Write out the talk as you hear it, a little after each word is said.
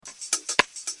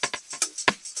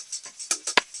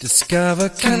Discover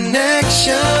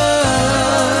connection,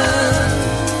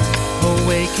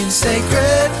 awaken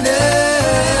sacredness,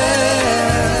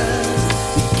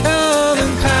 become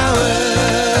empowered.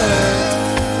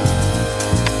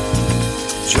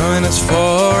 Join us for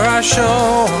our show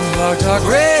on Blog Talk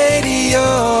Radio.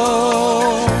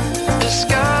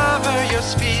 Discover your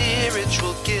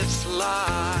spiritual gifts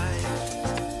live.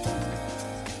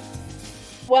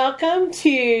 Welcome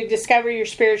to Discover Your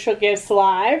Spiritual Gifts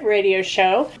Live radio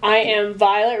show. I am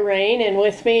Violet Rain, and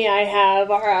with me I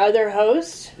have our other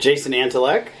host, Jason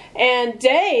Antelek. And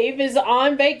Dave is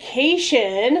on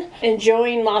vacation,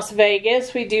 enjoying Las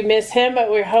Vegas. We do miss him,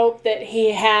 but we hope that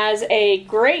he has a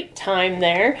great time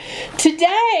there.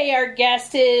 Today, our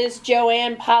guest is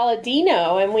JoAnne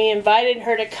Palladino, and we invited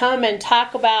her to come and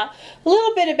talk about a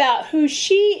little bit about who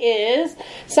she is,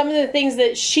 some of the things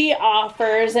that she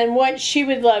offers, and what she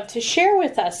would love to share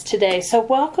with us today. So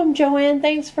welcome, JoAnne.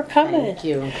 Thanks for coming. Thank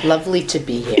you. Lovely to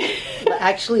be here.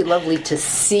 Actually, lovely to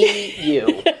see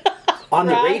you. On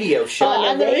the radio show.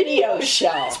 On the radio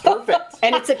show. It's perfect.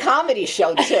 And it's a comedy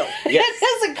show, too. Yes. This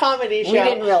is a comedy show. We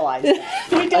didn't realize that.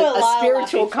 We do a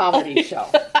spiritual comedy show.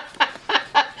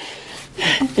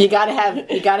 You gotta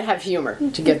have humor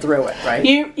to get through it, right?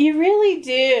 You really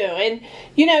do. And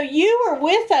you were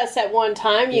with us at one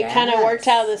time. You kind of worked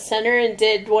out of the center and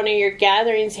did one of your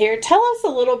gatherings here. Tell us a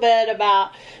little bit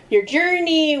about your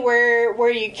journey,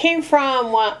 where you came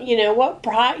from, what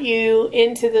brought you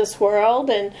into this world,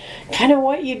 and kind of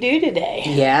what you do today.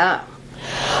 Yeah.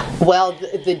 Well,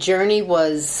 the journey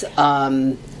was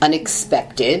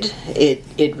unexpected.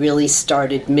 It really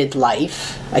started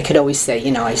midlife. I could always say,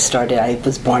 I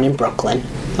was born in Brooklyn.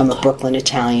 I'm a Brooklyn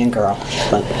Italian girl.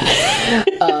 But,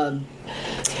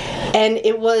 and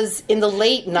it was in the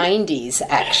late 90s,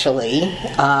 actually,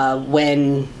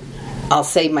 when I'll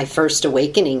say my first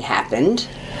awakening happened.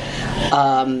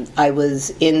 I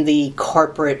was in the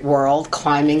corporate world,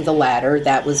 climbing the ladder.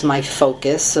 That was my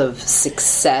focus of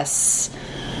success,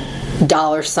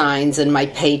 dollar signs and my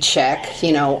paycheck,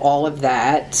 all of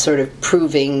that, sort of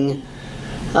proving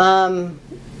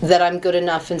that I'm good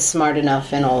enough and smart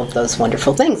enough and all of those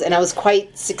wonderful things. And I was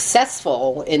quite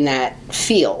successful in that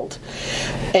field.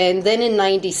 And then in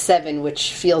 97,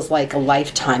 which feels like a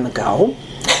lifetime ago,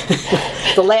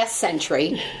 the last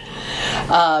century,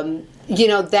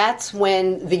 that's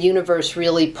when the universe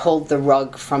really pulled the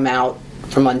rug from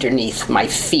underneath my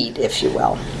feet, if you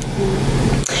will.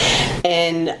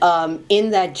 And in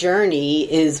that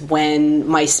journey is when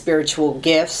my spiritual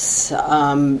gifts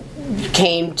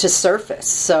came to surface.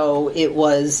 So it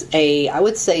was I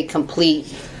would say,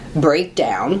 complete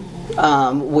breakdown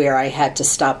where I had to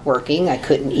stop working. I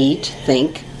couldn't eat,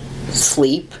 think,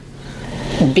 sleep,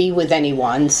 be with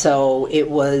anyone. So it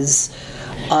was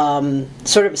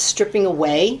sort of stripping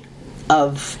away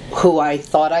of who I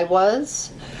thought I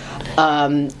was,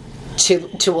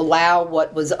 to allow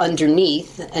what was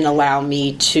underneath and allow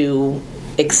me to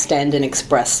extend and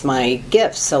express my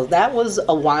gifts. So that was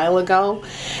a while ago,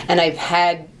 and I've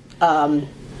had the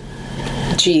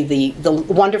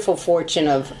wonderful fortune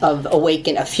of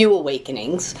a few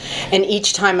awakenings, and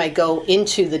each time I go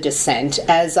into the descent,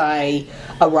 as I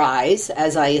arise,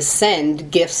 as I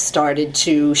ascend, gifts started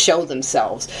to show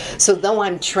themselves. So though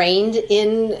I'm trained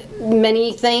in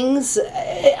many things,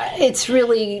 it's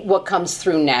really what comes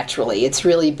through naturally. It's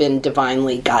really been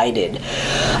divinely guided.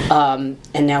 And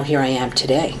now here I am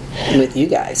today with you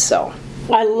guys. So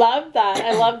I love that.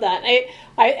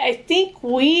 I think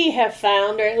we have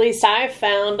found, or at least I've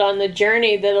found on the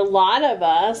journey, that a lot of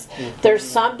us, there's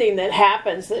something that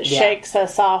happens that shakes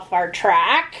us off our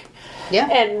track. Yeah.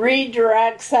 And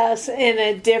redirects us in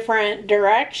a different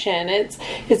direction.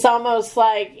 It's almost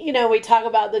like, we talk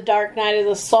about the dark night of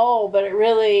the soul, but it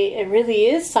really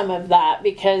is some of that,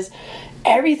 because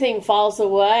everything falls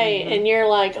away and you're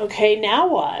like, okay, now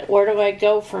what? Where do I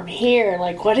go from here?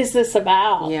 Like, what is this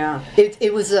about? Yeah.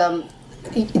 It was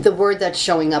the word that's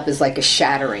showing up is like a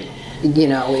shattering.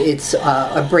 It's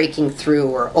a breaking through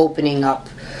or opening up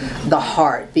the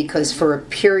heart, because for a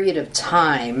period of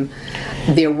time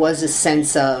there was a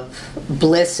sense of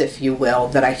bliss, if you will,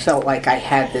 that I felt like I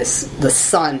had the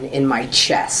sun in my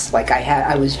chest. Like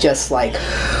I was just like,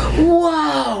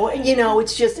 whoa,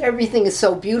 it's just, everything is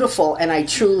so beautiful, and I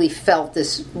truly felt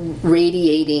this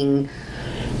radiating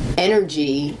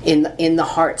energy in the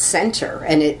heart center,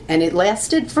 and it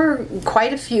lasted for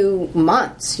quite a few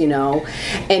months,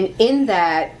 and in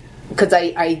that, because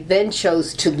I then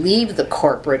chose to leave the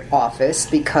corporate office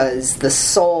because the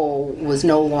soul was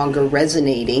no longer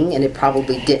resonating, and it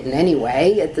probably didn't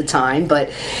anyway at the time, but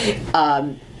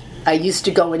I used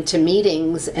to go into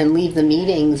meetings and leave the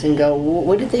meetings and go,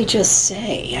 what did they just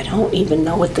say? I don't even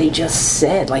know what they just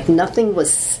said. Like, nothing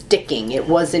was sticking. It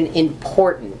wasn't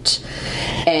important.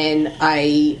 And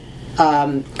I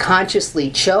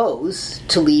consciously chose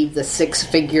to leave the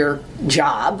 6-figure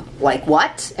job. Like,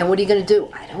 what? And what are you going to do?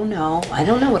 I don't know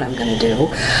what I'm going to do.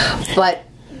 But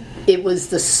it was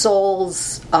the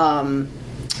soul's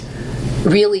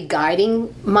really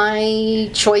guiding my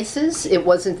choices. It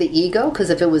wasn't the ego, because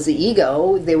if it was the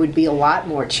ego, there would be a lot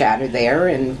more chatter there,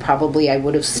 and probably I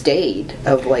would have stayed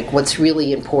of like what's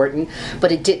really important,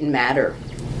 but it didn't matter,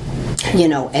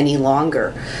 any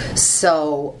longer.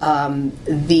 So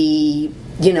the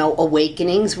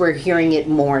awakenings, we're hearing it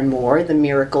more and more, the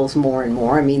miracles more and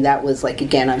more. I mean, that was like,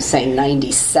 again, I'm saying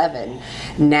 97.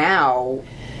 Now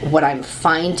what I'm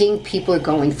finding, people are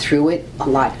going through it a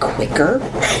lot quicker.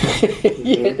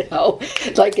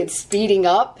 Like it's speeding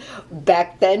up.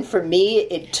 Back then, for me,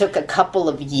 it took a couple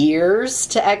of years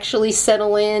to actually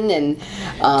settle in, and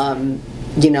I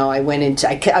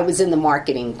was in the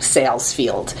marketing sales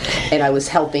field, and I was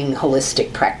helping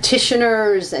holistic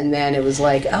practitioners, and then it was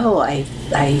like, oh, I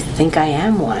think I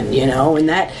am one, and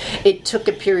that, it took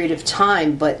a period of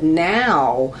time. But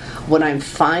now what I'm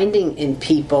finding in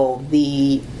people,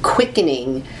 the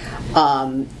quickening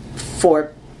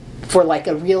for like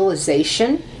a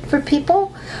realization for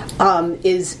people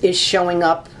is showing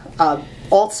up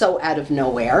also out of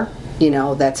nowhere.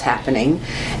 That's happening,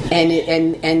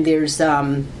 and there's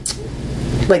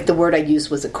like the word I used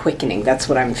was a quickening. That's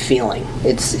what I'm feeling.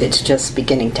 It's just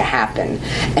beginning to happen,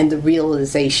 and the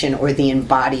realization or the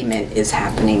embodiment is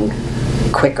happening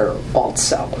quicker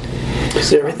also.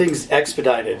 So everything's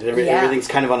expedited. Everything's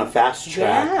kind of on a fast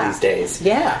track these days.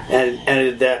 Yeah,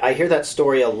 and I hear that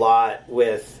story a lot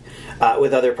with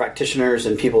other practitioners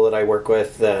and people that I work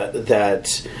with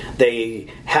that they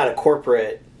had a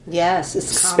corporate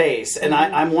space, and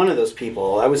I'm one of those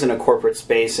people. I was in a corporate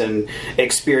space and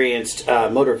experienced a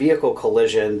motor vehicle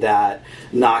collision that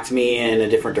knocked me in a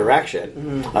different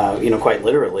direction, quite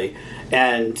literally.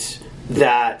 And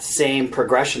that same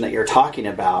progression that you're talking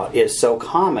about is so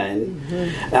common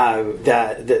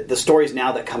that the stories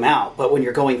now that come out. But when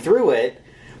you're going through it,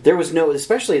 there was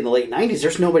especially in the late 90s,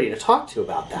 there's nobody to talk to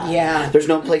about that. Yeah. There's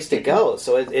no place to go,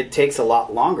 so it takes a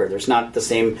lot longer. There's not the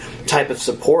same type of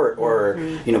support or,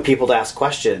 people to ask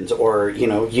questions or,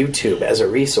 YouTube as a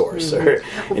resource or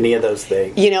any of those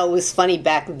things. It was funny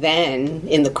back then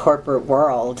in the corporate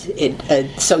world.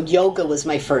 So yoga was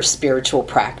my first spiritual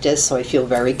practice, so I feel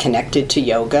very connected to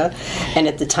yoga. And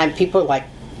at the time, people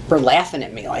were laughing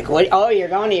at me like, "What? Oh, you're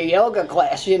going to your yoga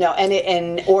class?"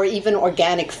 Or even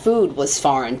organic food was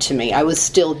foreign to me. I was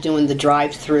still doing the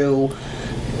drive-through,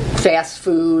 fast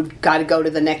food, got to go to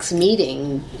the next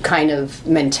meeting kind of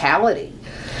mentality.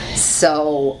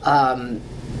 So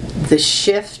the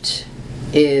shift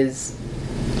is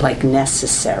like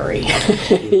necessary,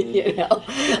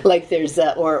 like there's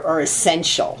or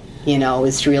essential.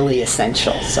 Is really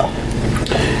essential. So.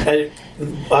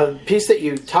 A piece that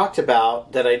you talked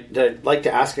about that I'd like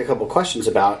to ask a couple questions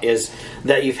about is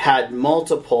that you've had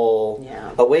multiple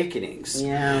awakenings.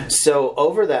 Yeah. So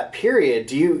over that period,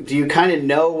 do you kind of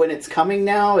know when it's coming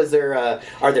now?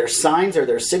 Are there signs? Are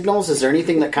there signals? Is there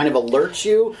anything that kind of alerts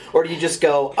you, or do you just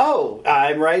go, "Oh,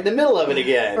 I'm right in the middle of it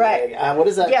again"? Right. What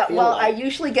does that feel well, like? I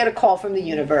usually get a call from the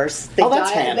universe.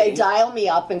 That's handy. They dial me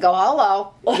up and go,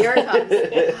 "Hello, here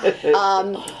it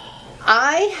comes."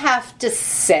 I have to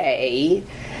say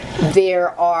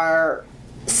there are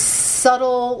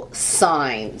subtle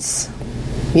signs.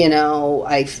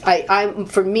 I'm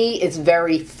for me it's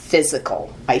very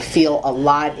physical. I feel a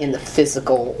lot in the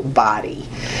physical body.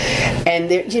 And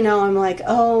there, I'm like,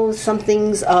 "Oh,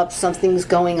 something's up, something's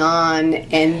going on."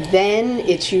 And then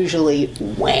it's usually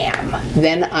wham.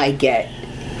 Then I get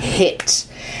hit.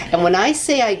 And when I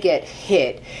say I get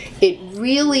hit, it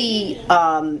really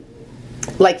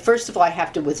first of all, I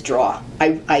have to withdraw.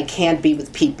 I can't be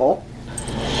with people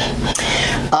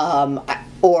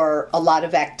or a lot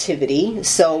of activity.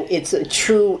 So it's a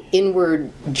true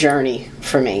inward journey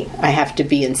for me. I have to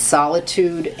be in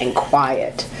solitude and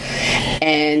quiet.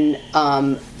 And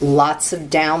lots of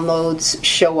downloads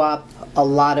show up, a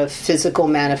lot of physical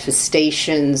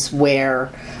manifestations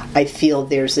where I feel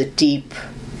there's a deep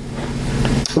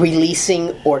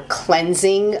releasing or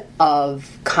cleansing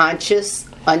of conscious,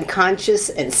 unconscious,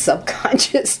 and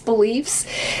subconscious beliefs.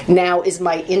 Now, is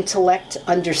my intellect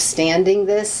understanding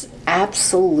this?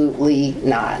 Absolutely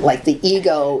not. Like the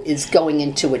ego is going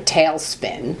into a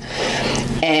tailspin,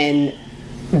 and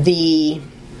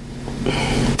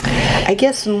I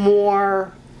guess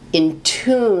more in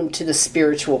tune to the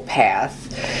spiritual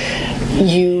path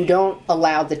you don't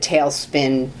allow the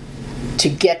tailspin to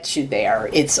get you there.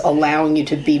 It's allowing you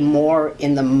to be more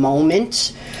in the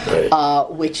moment, right.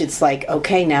 Which it's like,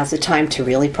 okay, now's the time to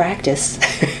really practice.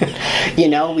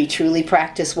 We truly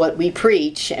practice what we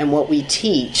preach and what we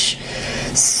teach.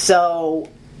 So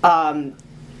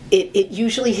it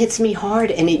usually hits me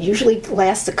hard, and it usually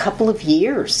lasts a couple of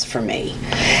years for me.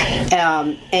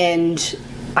 And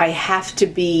I have to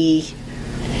be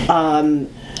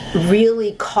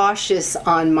really cautious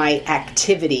on my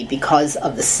activity because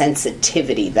of the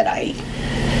sensitivity that I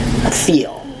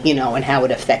feel, and how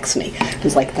it affects me.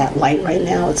 It's like that light right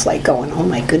now, it's like going, oh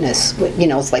my goodness,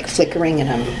 it's like flickering, and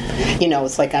I'm,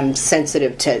 it's like I'm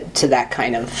sensitive to that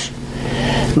kind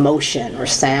of motion or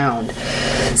sound.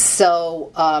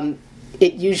 So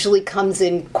it usually comes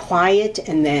in quiet,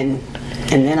 and then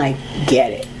I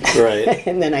get it. Right.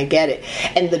 And then I get it.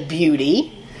 And the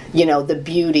beauty,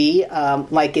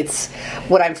 like it's,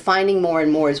 what I'm finding more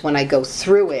and more is when I go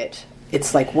through it,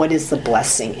 it's like, what is the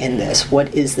blessing in this?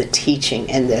 What is the teaching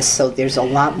in this? So there's a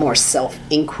lot more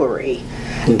self-inquiry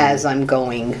as I'm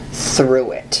going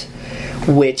through it,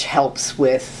 which helps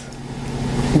with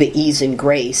the ease and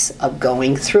grace of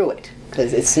going through it.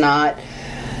 Because it's not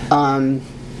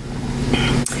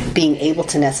being able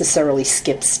to necessarily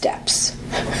skip steps.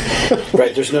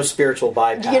 Right, there's no spiritual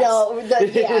bypass.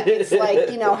 It's like,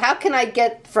 how can I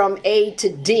get from A to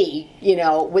D,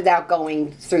 without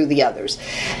going through the others?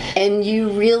 And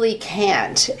you really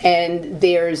can't. And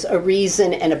there's a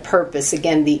reason and a purpose.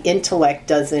 Again, the intellect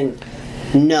doesn't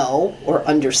know or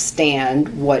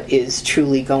understand what is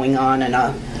truly going on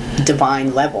a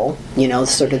divine level,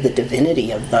 sort of the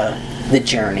divinity of the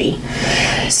journey.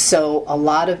 So a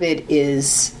lot of it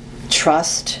is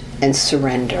trust and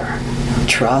surrender,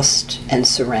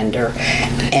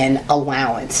 and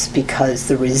allowance, because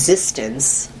the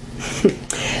resistance,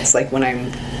 it's like when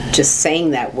I'm just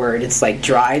saying that word, it's like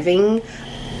driving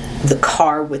the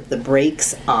car with the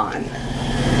brakes on.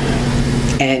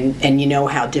 And you know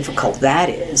how difficult that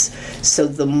is. So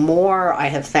the more I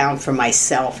have found for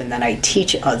myself, and that I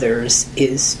teach others,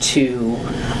 is to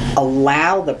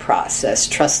allow the process,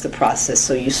 trust the process,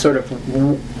 so you sort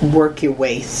of work your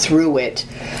way through it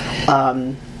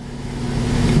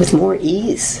with more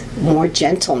ease, more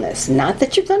gentleness. Not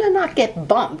that you're going to not get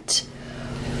bumped,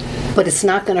 but it's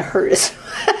not going to hurt as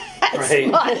right.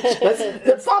 much.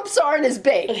 The bumps aren't as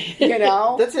big,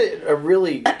 That's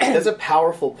that's a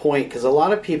powerful point, because a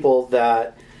lot of people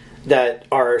that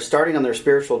are starting on their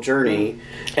spiritual journey,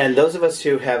 and those of us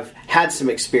who have had some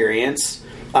experience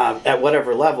at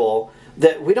whatever level,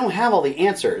 that we don't have all the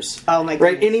answers. Oh my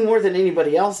goodness. Right? Any more than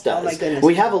anybody else does. Oh my goodness.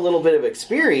 We have a little bit of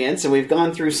experience, and we've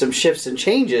gone through some shifts and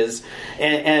changes,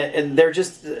 and they're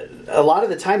just, a lot of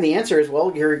the time the answer is,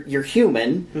 well, you're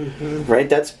human, right?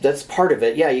 That's part of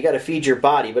it. Yeah, you got to feed your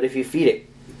body, but if you feed it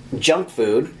junk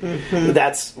food,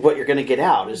 that's what you're going to get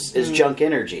out is junk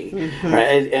energy,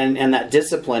 right? And that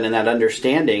discipline and that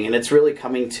understanding, and it's really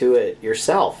coming to it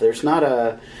yourself. There's not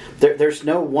there's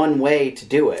no one way to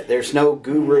do it. There's no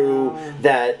guru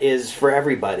that is for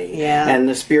everybody. Yeah. And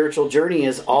the spiritual journey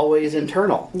is always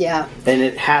internal. Yeah. And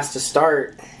it has to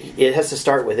start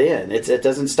within. It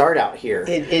doesn't start out here.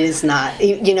 It is not.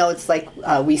 It's like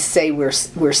we say we're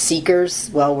seekers.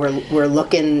 Well, we're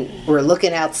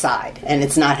looking outside, and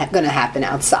it's not going to happen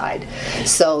outside.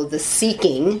 So the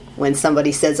seeking, when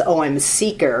somebody says, "Oh, I'm a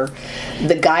seeker,"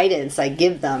 the guidance I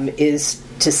give them is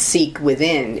to seek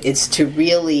within. It's to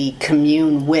really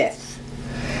commune with,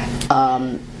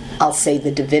 I'll say,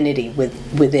 the divinity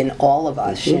within all of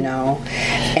us,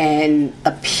 And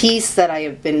a piece that I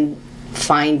have been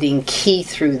finding key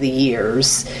through the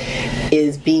years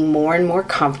is being more and more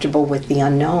comfortable with the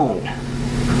unknown.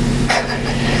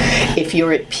 If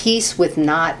you're at peace with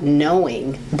not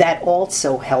knowing, that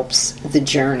also helps the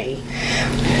journey.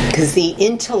 Because the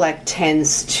intellect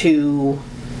tends to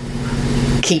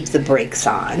keep the brakes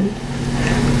on,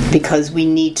 because we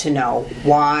need to know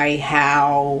why,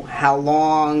 how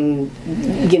long,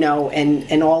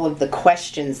 and all of the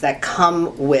questions that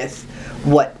come with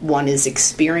what one is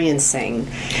experiencing.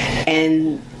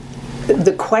 And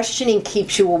the questioning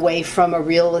keeps you away from a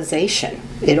realization.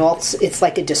 It's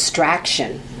like a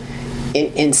distraction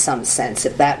in some sense,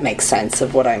 if that makes sense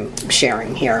of what I'm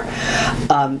sharing here.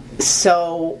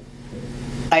 So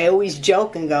I always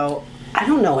joke and go, I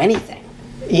don't know anything.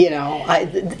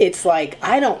 It's like,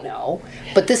 I don't know,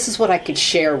 but this is what I could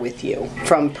share with you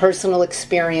from personal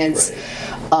experience,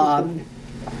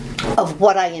 of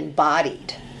what I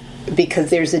embodied. Because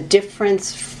there's a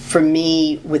difference for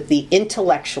me with the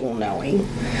intellectual knowing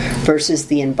versus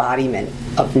the embodiment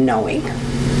of knowing.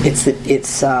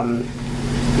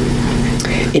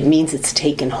 It means it's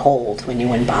taken hold when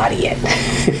you embody it.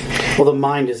 Well, the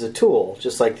mind is a tool,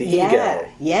 just like the ego.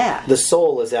 Yeah. The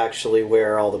soul is actually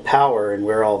where all the power and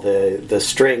where all the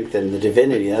strength and the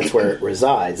divinity, that's where it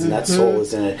resides. And that soul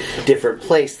is in a different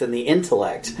place than the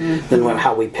intellect, than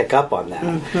how we pick up on that.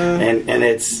 And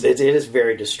it is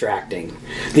very distracting.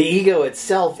 The ego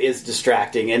itself is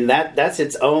distracting, and that's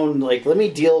its own, like, let me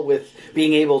deal with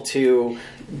being able to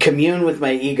commune with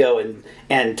my ego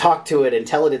and talk to it and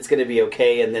tell it it's going to be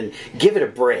okay, and then give it a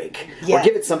break or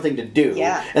give it something to do.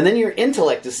 And then your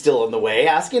intellect is still in the way,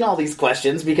 asking all these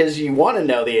questions because you want to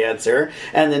know the answer.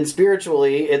 And then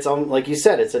spiritually, it's like you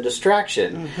said, it's a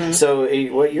distraction. So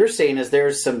what you're saying is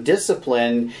there's some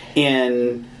discipline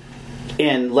in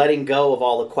letting go of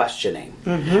all the questioning,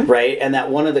 right? And that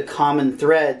one of the common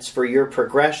threads for your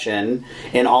progression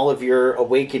in all of your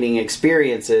awakening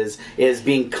experiences is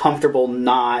being comfortable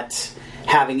not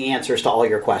having answers to all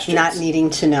your questions. Not needing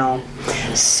to know.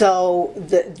 So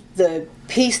the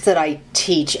piece that I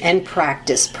teach and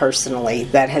practice personally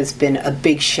that has been a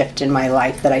big shift in my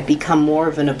life, that I've become more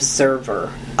of an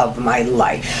observer of my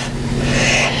life,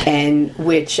 and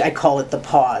which I call it the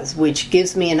pause, which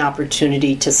gives me an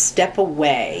opportunity to step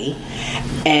away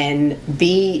and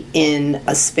be in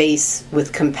a space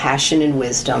with compassion and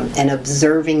wisdom and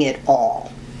observing it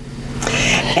all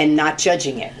and not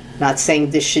judging it, not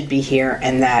saying this should be here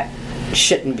and that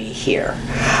shouldn't be here,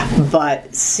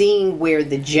 but seeing where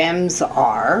the gems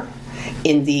are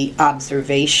in the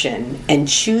observation and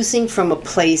choosing from a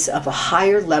place of a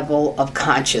higher level of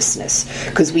consciousness.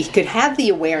 Because we could have the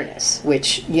awareness,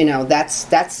 which, that's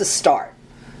the start.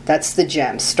 That's the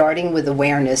gem, starting with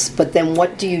awareness. But then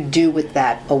what do you do with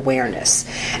that awareness?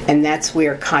 And that's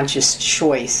where conscious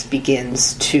choice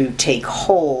begins to take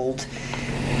hold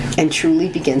and truly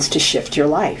begins to shift your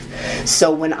life.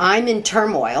 So when I'm in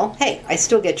turmoil, hey, I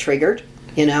still get triggered,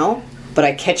 but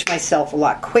I catch myself a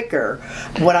lot quicker.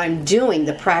 What I'm doing,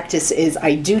 the practice is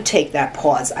I do take that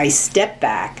pause. I step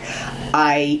back.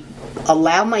 I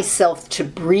allow myself to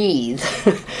breathe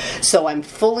so I'm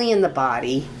fully in the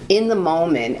body, in the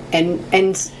moment,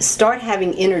 and start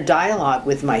having inner dialogue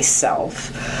with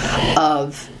myself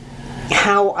of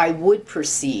how I would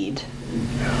proceed,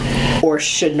 or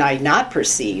should I not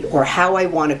proceed, or how I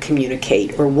want to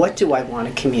communicate, or what do I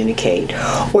want to communicate,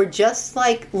 or just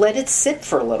let it sit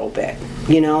for a little bit.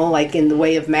 Like in the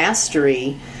way of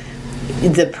mastery,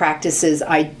 the practice is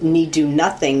I need do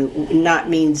nothing, not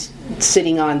means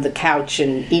sitting on the couch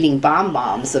and eating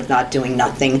bonbons of not doing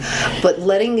nothing, but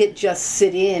letting it just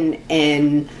sit in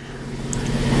and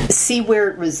see where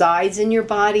it resides in your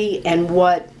body and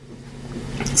what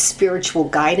spiritual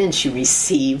guidance you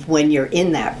receive when you're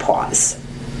in that pause,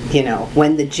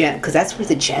 when the gem, because that's where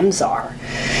the gems are.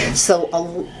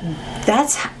 So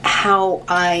that's how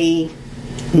I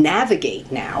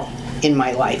navigate now in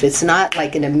my life. It's not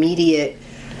like an immediate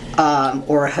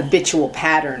or a habitual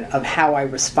pattern of how I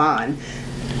respond,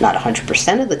 not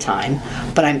 100% of the time,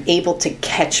 but I'm able to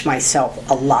catch myself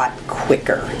a lot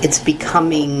quicker. It's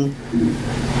becoming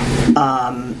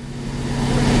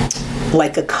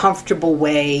like a comfortable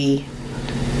way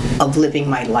of living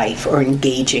my life or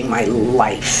engaging my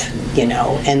life,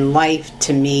 and life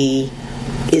to me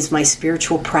is my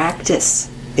spiritual practice.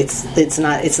 It's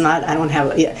not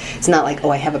like,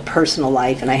 I have a personal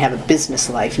life and I have a business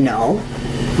life. No,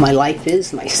 my life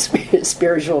is my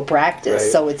spiritual practice.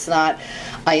 Right. So it's not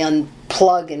I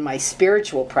unplug in my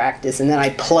spiritual practice and then I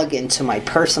plug into my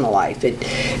personal life.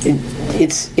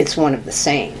 It's one of the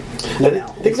same. I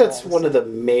think that's one of the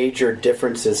major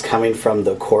differences coming from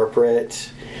the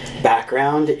corporate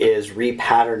background is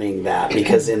repatterning that,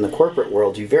 because in the corporate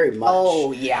world you very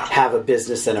much have a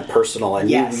business and a personal, and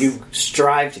you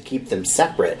strive to keep them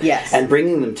separate. And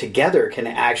bringing them together can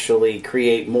actually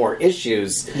create more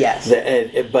issues.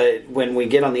 But when we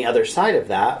get on the other side of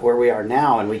that, where we are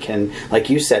now, and we can, like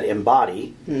you said,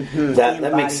 embody,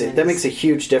 that makes a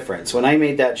huge difference. When I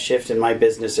made that shift in my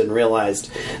business and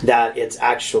realized that it's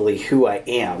actually who I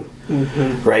am,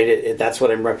 right? That's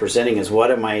what I'm representing. Is what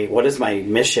is my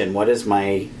mission? What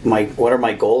are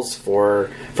my goals for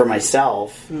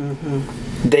myself?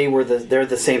 They're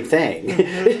the same thing,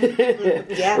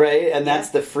 right? And that's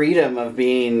the freedom of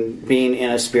being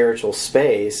in a spiritual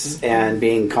space and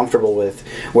being comfortable with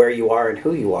where you are and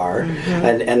who you are,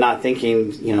 and not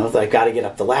thinking, I've got to get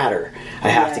up the ladder. I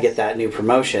have to get that new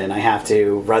promotion. I have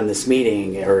to run this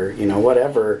meeting, or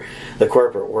whatever the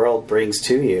corporate world brings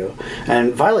to you.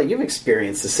 And Violet, you've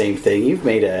experienced the same thing. You've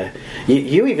made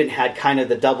you even had kind of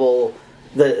the double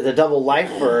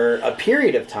life for a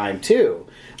period of time too.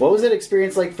 What was that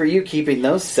experience like for you, keeping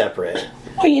those separate?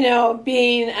 Well,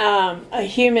 being a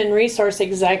human resource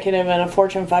executive in a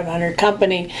Fortune 500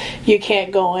 company, you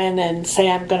can't go in and say,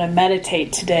 I'm going to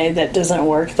meditate today. That doesn't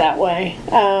work that way.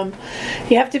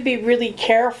 You have to be really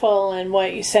careful in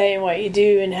what you say and what you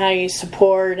do and how you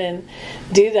support and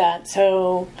do that.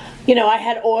 So, I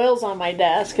had oils on my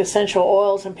desk, essential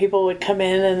oils, and people would come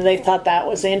in and they thought that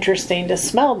was interesting to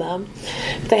smell them.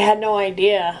 They had no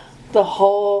idea the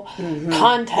whole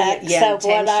context of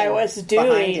what I was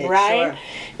doing, right?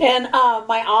 Sure. And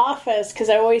my office, because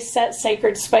I always set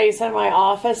sacred space in my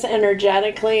office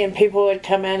energetically, and people would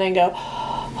come in and go,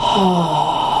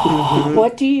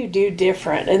 what do you do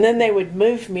different? And then they would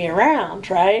move me around,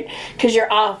 right? Because your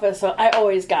office, I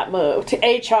always got moved.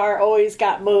 HR always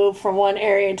got moved from one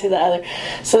area to the other.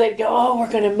 So they'd go, we're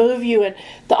going to move you, and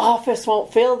the office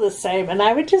won't feel the same. And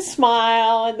I would just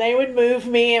smile, and they would move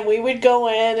me, and we would go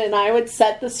in, and I would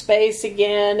set the space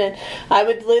again, and I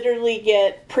would literally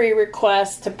get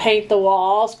pre-requests to paint the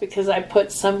walls because I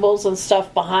put symbols and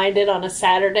stuff behind it on a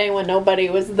Saturday when nobody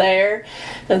was there,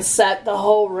 and set the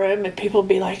whole room, and people would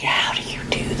be like, how do you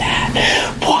do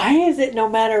that? Why is it no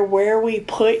matter where we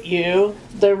put you,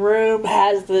 the room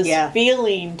has this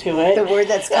feeling to it? The word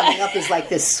that's coming up is like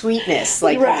this sweetness,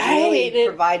 like really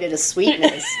provided a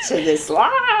sweetness to this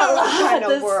kind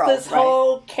of world, this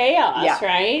whole chaos,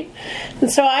 right?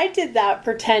 And so I did that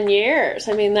for 10 years.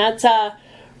 I mean, that's a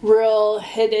real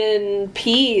hidden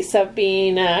piece of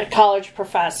being a college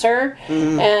professor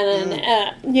and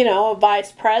a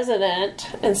vice president,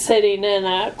 and sitting in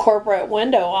a corporate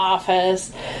window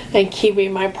office and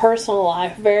keeping my personal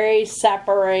life very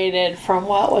separated from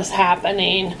what was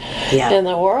happening in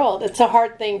the world. It's a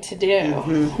hard thing to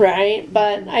do, right?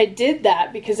 But I did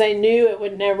that because I knew it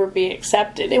would never be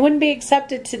accepted. It wouldn't be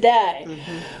accepted today.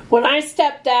 When I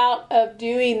stepped out of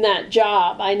doing that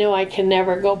job, I knew I can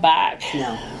never go back.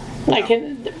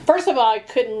 First of all, I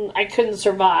couldn't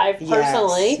survive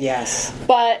personally. Yes.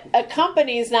 But a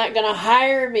company's not going to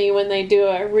hire me when they do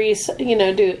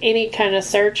do any kind of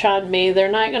search on me.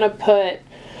 They're not going to put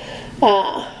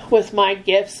with my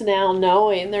gifts now,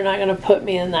 knowing they're not going to put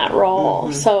me in that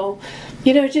role. So,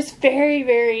 just very,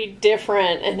 very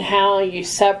different in how you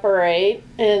separate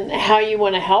and how you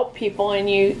want to help people, and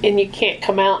you can't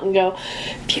come out and go,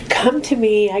 if you come to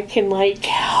me, I can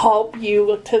help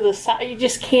you to the side. You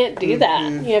just can't do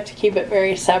that. You have to keep it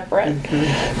very separate.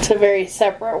 It's a very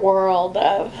separate world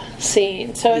of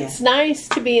seeing. So it's nice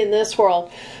to be in this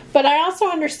world. But I also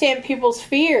understand people's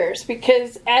fears,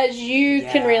 because as you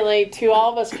can relate to,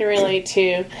 all of us can relate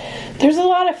to, there's a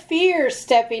lot of fear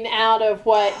stepping out of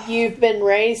what you've been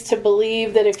raised to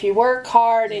believe, that if you work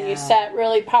hard and you set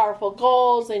really powerful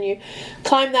goals and you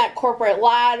climb that corporate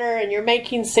ladder and you're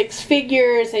making six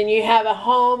figures and you have a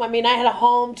home. I mean, I had a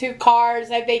home, 2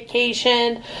 cars, I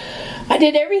vacationed. I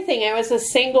did everything. I was a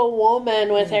single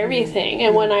woman with everything.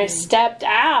 And when I stepped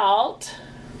out,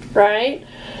 right,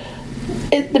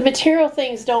 the material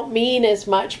things don't mean as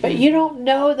much, but you don't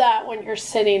know that when you're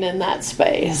sitting in that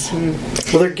space.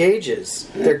 Well, they're gauges.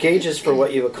 They're gauges for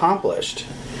what you've accomplished.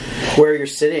 Where you're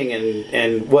sitting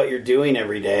and what you're doing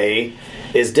every day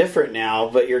is different now,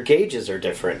 but your gauges are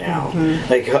different now.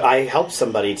 Like, I helped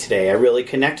somebody today. I really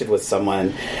connected with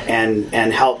someone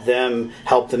and helped them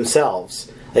help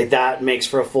themselves. Like, that makes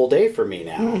for a full day for me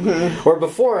now. Or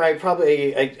before,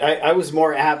 I was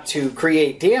more apt to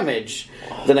create damage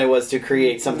than I was to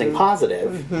create something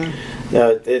positive.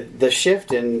 The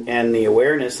shift and the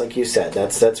awareness, like you said,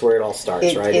 that's where it all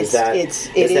starts, right? Is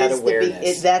that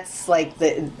awareness? That's like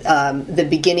the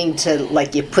beginning to,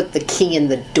 like, you put the key in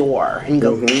the door and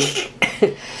go.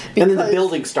 And then the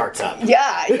building starts up.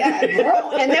 Yeah.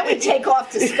 And then we take off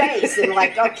to space and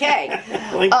okay.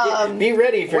 Be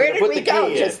ready for where to put did we the go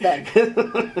key just then?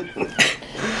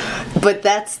 But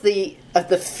that's the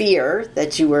fear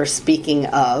that you were speaking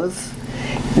of.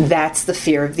 That's the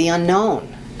fear of the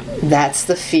unknown. That's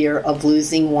the fear of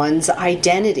losing one's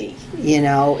identity.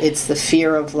 It's the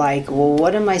fear of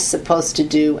what am I supposed to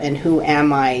do and who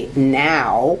am I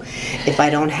now if I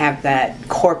don't have that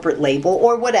corporate label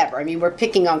or whatever. I mean, we're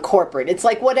picking on corporate. It's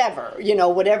like whatever,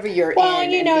 whatever you're in. Well,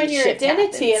 in your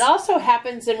identity, it also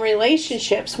happens in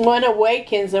relationships. One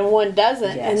awakens and one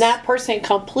doesn't. Yes. And that person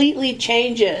completely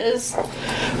changes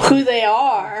who they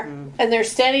are. And they're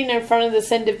standing in front of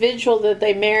this individual that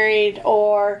they married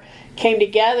or came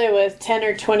together with 10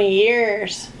 or 20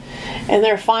 years. and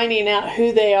they're finding out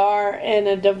who they are in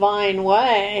a divine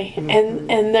way,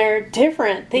 and they're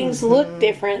different. Things look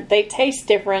different. They taste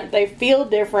different. They feel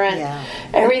different. Yeah.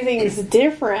 Everything's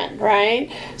different,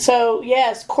 right? So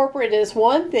yes, corporate is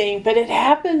one thing, but it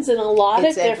happens in a lot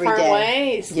of different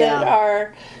ways that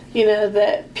are,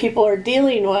 that people are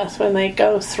dealing with when they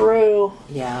go through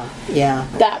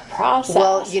that process.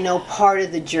 Well, part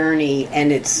of the journey,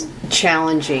 and it's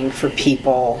challenging for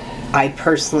people, I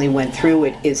personally went through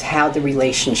it, is how the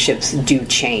relationships do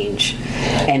change.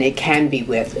 And it can be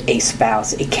with a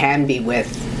spouse, it can be with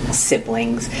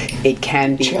siblings, it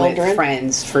can be with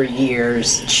friends for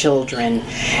years, children,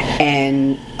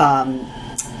 and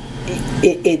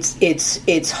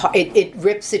it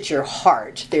rips at your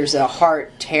heart. There's a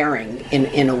heart tearing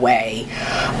in a way,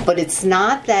 but it's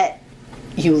not that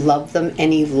you love them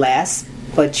any less,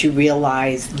 but you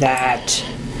realize that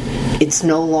it's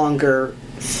no longer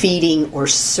feeding or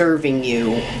serving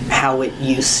you how it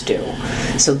used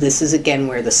to. So this is again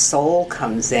where the soul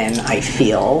comes in. I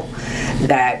feel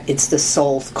that it's the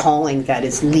soul's calling that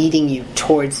is leading you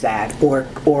towards that,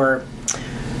 or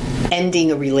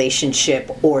ending a relationship,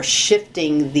 or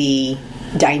shifting the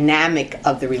dynamic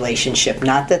of the relationship.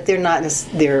 Not that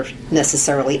they're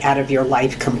necessarily out of your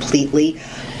life completely,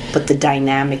 but the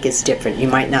dynamic is different. You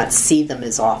might not see them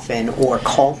as often or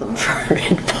call them for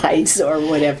advice or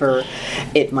whatever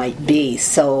it might be.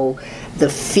 So the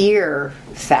fear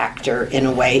factor, in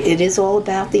a way, it is all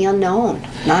about the unknown.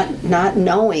 Not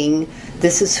knowing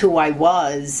this is who I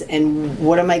was and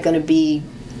what am I going to be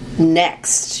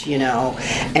next,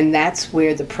 And that's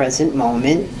where the present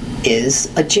moment is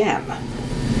a gem.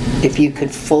 If you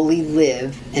could fully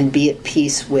live and be at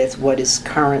peace with what is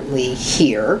currently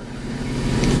here,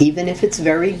 even if it's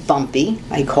very bumpy,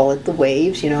 I call it the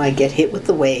waves, I get hit with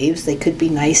the waves. They could be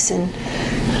nice and,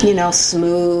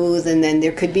 smooth, and then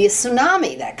there could be a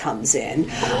tsunami that comes in.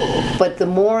 But the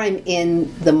more I'm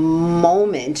in the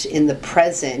moment, in the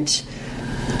present,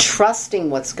 trusting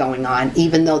what's going on,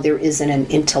 even though there isn't an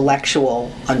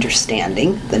intellectual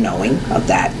understanding, the knowing of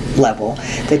that level,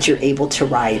 that you're able to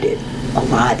ride it a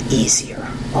lot easier.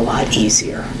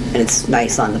 And it's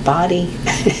nice on the body,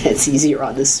 it's easier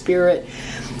on the spirit,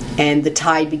 and the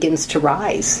tide begins to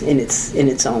rise in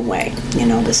its own way,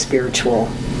 the spiritual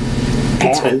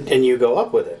path. And you go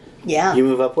up with it. Yeah. You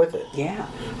move up with it. Yeah.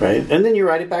 Right? And then you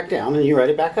ride it back down, and you ride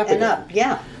it back up again. Up,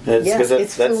 yeah.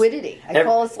 It's fluidity. I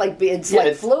call it like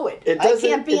fluid. I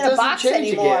can't be in a box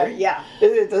anymore. Again. Yeah.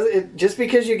 Just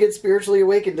because you get spiritually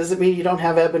awakened doesn't mean you don't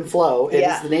have ebb and flow. It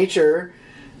is the nature.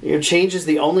 Change is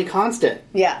the only constant.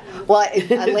 Yeah. Well,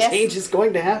 change is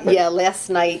going to happen. Yeah. Last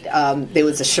night there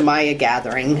was a Shemaya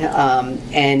gathering,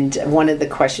 and one of the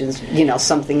questions,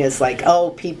 something is like,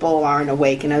 "Oh, people aren't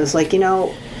awake," and I was like,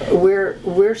 we're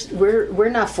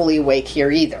not fully awake here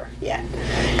either yet,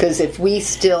 because if we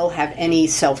still have any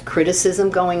self-criticism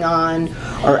going on,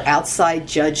 or outside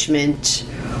judgment,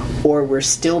 or we're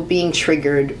still being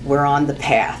triggered, we're on the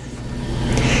path.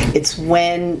 It's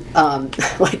when,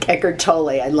 like Eckhart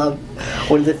Tolle, I love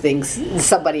one of the things,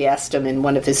 somebody asked him in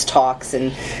one of his talks,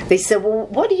 and they said, well,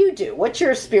 what do you do? What's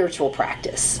your spiritual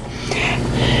practice?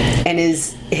 And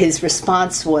his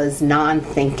response was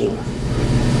non-thinking,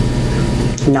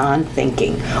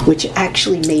 which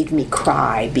actually made me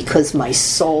cry, because my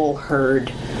soul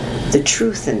heard the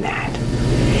truth in that.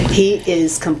 He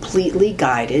is completely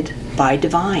guided by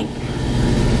divine.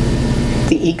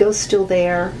 The ego's still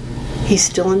there. He's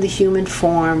still in the human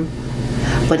form,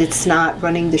 but it's not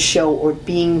running the show, or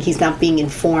he's not being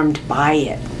informed by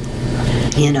it,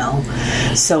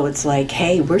 So it's like,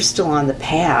 hey, we're still on the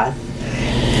path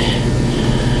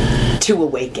to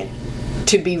awaken,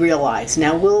 to be realized.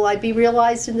 Now, will I be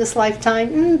realized in this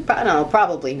lifetime? I don't know,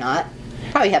 probably not.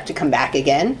 Probably have to come back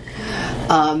again.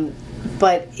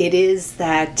 But it is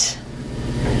that...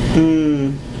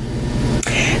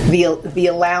 The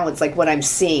allowance, like what I'm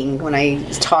seeing when I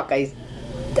talk,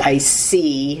 I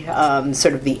see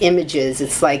sort of the images.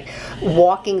 It's like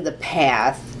walking the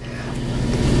path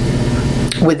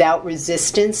without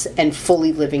resistance and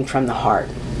fully living from the heart.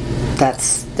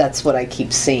 That's what I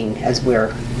keep seeing as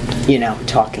we're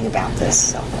talking about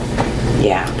this. So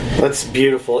yeah, that's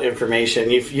beautiful information.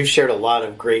 You've shared a lot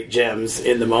of great gems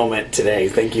in the moment today.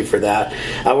 Thank you for that.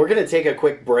 We're going to take a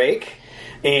quick break.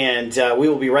 And we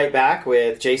will be right back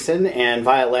with Jason and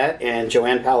Violet and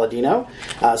JoAnne Palladino.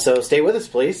 So stay with us,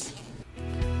 please.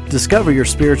 Discover Your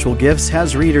Spiritual Gifts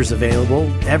has readers available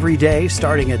every day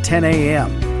starting at 10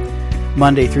 a.m.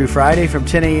 Monday through Friday from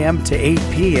 10 a.m. to 8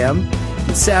 p.m.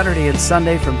 and Saturday and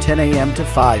Sunday from 10 a.m. to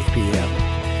 5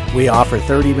 p.m. We offer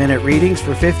 30-minute readings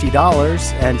for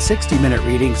 $50 and 60-minute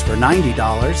readings for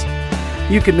 $90.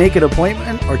 You can make an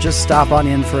appointment or just stop on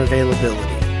in for availability.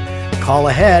 Call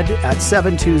ahead at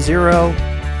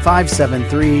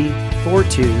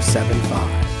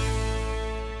 720-573-4275.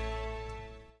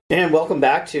 And welcome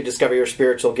back to Discover Your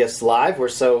Spiritual Gifts Live. We're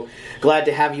so glad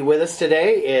to have you with us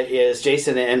today. It is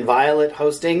Jason and Violet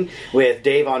hosting with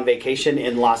Dave on vacation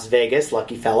in Las Vegas,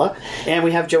 lucky fella. And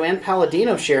we have JoAnne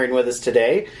Palladino sharing with us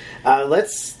today.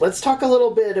 Let's talk a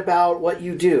little bit about what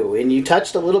you do. And you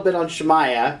touched a little bit on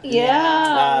Shemaya.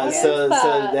 Yeah.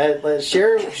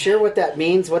 Share what that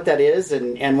means, what that is,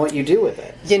 and what you do with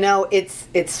it. You know,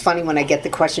 it's funny when I get the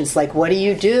questions like, what do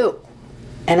you do?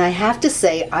 And I have to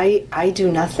say, I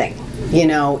do nothing. You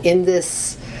know, in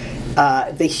this,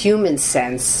 the human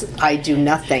sense, I do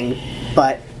nothing,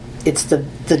 but it's the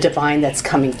divine that's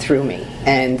coming through me.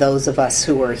 And those of us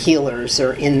who are healers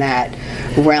or in that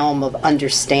realm of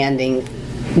understanding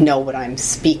know what I'm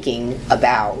speaking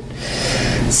about.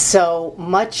 So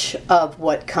much of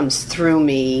what comes through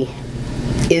me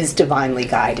is divinely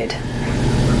guided.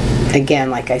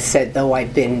 Again, like I said, though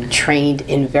I've been trained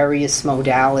in various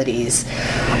modalities,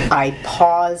 I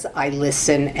pause, I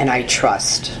listen, and I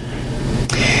trust.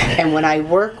 And when I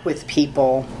work with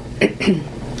people,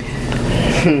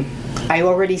 I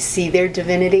already see their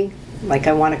divinity. Like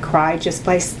I want to cry just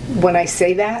by when I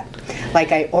say that.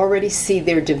 Like I already see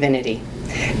their divinity.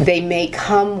 They may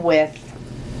come with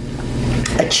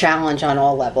a challenge on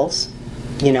all levels.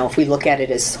 You know, if we look at it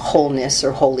as wholeness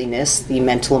or holiness, the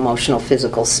mental, emotional,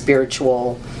 physical,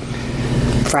 spiritual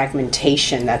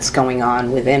fragmentation that's going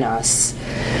on within us,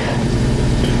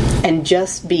 and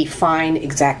just be fine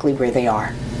exactly where they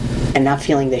are and not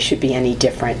feeling they should be any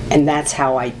different. And that's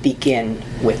how I begin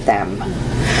with them.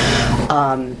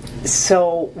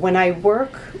 So when I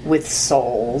work with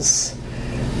souls,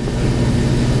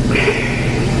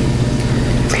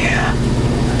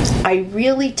 I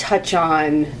really touch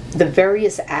on the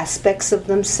various aspects of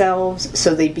themselves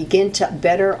so they begin to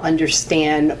better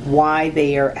understand why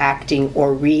they are acting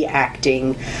or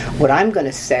reacting, what I'm going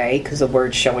to say, because the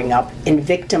word's showing up, in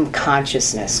victim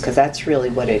consciousness, because that's really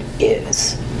what it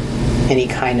is. Any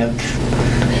kind of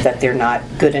that they're not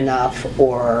good enough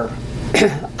or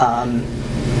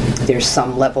there's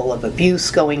some level of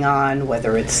abuse going on,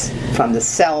 whether it's from the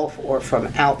self or from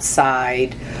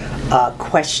outside,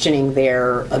 questioning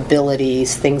their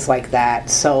abilities, things like that.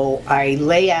 So I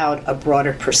lay out a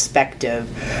broader perspective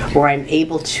where I'm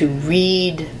able to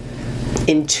read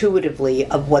intuitively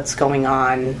of what's going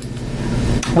on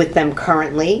with them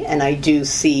currently, and I do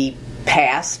see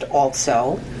past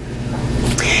also.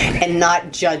 And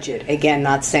not judge it. Again,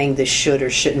 not saying this should or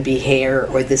shouldn't be here,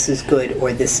 or this is good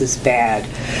or this is bad.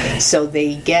 So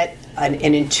they get an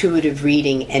intuitive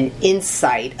reading, an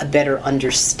insight, a better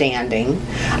understanding.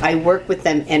 I work with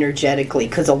them energetically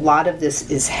because a lot of this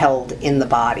is held in the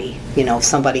body. You know, if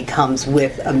somebody comes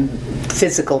with a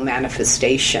physical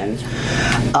manifestation,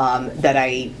 that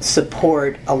I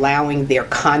support allowing their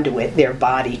conduit, their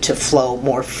body, to flow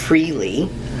more freely.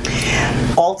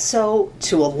 Also,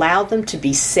 to allow them to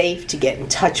be safe to get in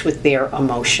touch with their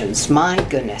emotions. My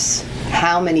goodness,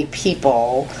 how many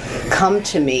people come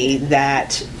to me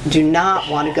that do not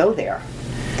want to go there.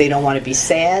 They don't want to be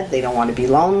sad, they don't want to be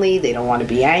lonely, they don't want to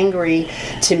be angry.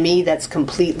 To me, that's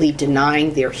completely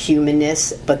denying their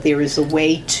humanness, but there is a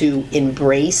way to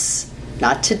embrace,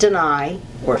 not to deny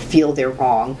or feel they're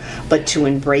wrong, but to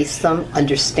embrace them,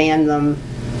 understand them,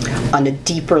 on a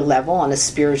deeper level, on a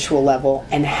spiritual level,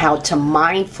 and how to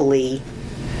mindfully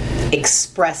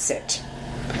express it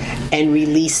and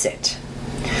release it.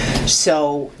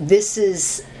 So this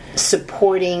is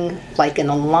supporting like an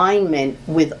alignment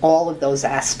with all of those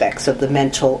aspects of the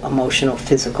mental, emotional,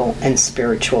 physical, and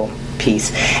spiritual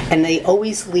piece. And they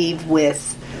always leave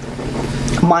with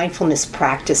mindfulness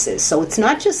practices. So it's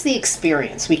not just the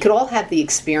experience. We could all have the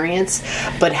experience,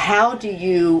 but how do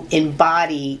you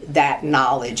embody that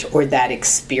knowledge or that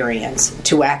experience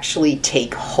to actually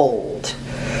take hold,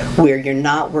 where you're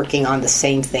not working on the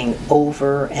same thing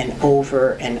over and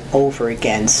over and over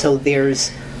again? So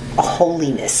there's a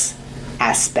holiness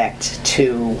aspect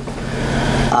to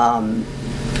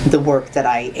the work that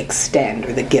I extend,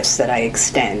 or the gifts that I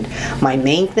extend. My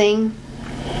main thing,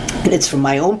 and it's from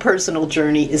my own personal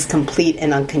journey, is complete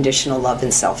and unconditional love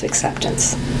and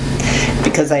self-acceptance.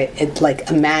 Because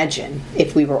imagine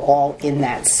if we were all in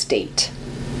that state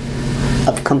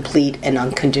of complete and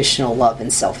unconditional love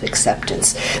and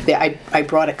self-acceptance. I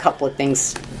brought a couple of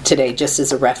things today just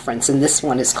as a reference, and this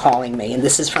one is calling me, and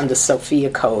this is from the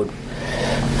Sophia Code.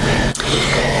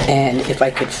 And if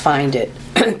I could find it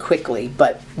quickly,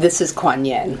 but this is Kuan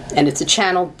Yin, and it's a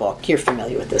channeled book. You're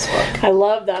familiar with this book. I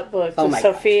love that book, the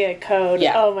Sophia Code.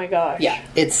 Yeah. Oh my gosh. Yeah,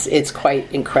 it's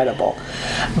quite incredible.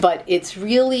 But it's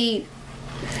really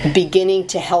beginning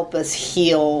to help us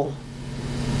heal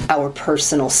our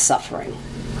personal suffering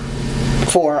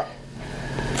for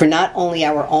not only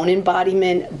our own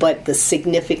embodiment, but the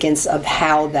significance of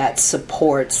how that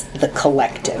supports the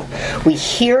collective. We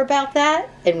hear about that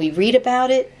and we read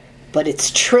about it, but it's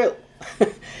true.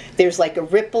 There's like a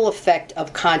ripple effect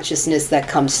of consciousness that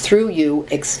comes through you,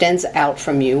 extends out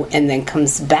from you, and then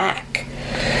comes back.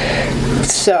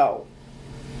 So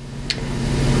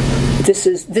this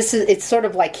is it's sort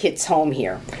of like hits home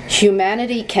here.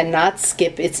 Humanity cannot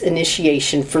skip its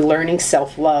initiation for learning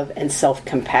self-love and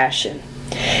self-compassion.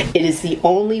 It is the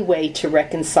only way to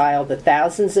reconcile the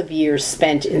thousands of years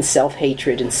spent in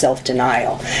self-hatred and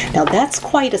self-denial. Now that's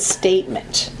quite a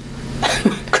statement.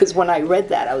 Because when I read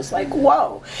that, I was like,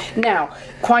 whoa. Now,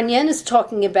 Kuan Yin is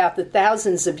talking about the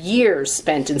thousands of years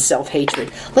spent in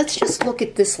self-hatred. Let's just look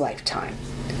at this lifetime.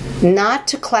 Not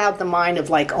to cloud the mind of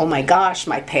like, oh my gosh,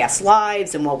 my past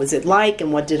lives, and what was it like,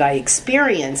 and what did I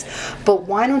experience? But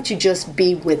why don't you just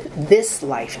be with this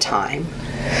lifetime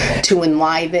to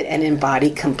enliven and embody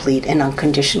complete and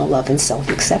unconditional love and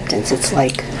self-acceptance? It's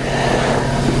like,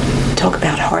 talk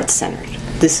about heart-centered.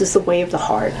 This is the way of the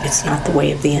heart. It's not the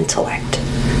way of the intellect.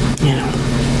 You know.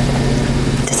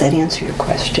 Does that answer your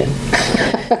question?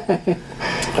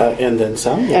 And then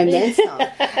some. Yeah. And then some.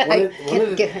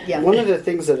 One of the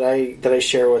things that I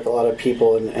share with a lot of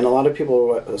people, and a lot of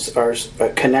people are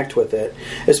connect with it,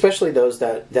 especially those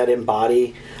that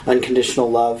embody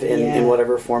unconditional love in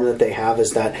whatever form that they have,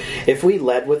 is that if we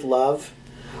led with love,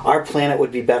 our planet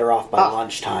would be better off by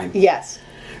lunchtime. Yes.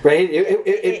 Right?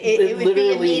 It would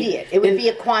be immediate. It would be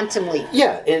a quantum leap.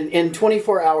 Yeah, in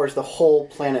 24 hours, the whole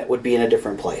planet would be in a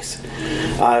different place.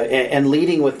 And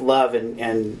leading with love, and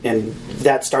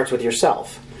that starts with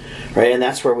yourself, right? And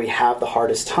that's where we have the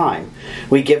hardest time.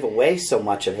 We give away so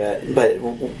much of it, but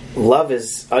love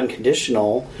is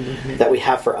unconditional that we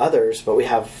have for others, but we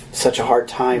have such a hard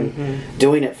time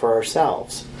doing it for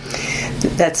ourselves.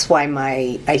 That's why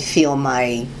I feel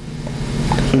my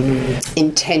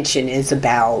intention is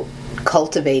about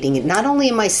cultivating it not only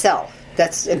in myself,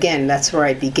 that's where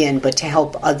I begin, but to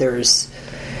help others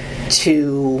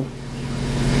to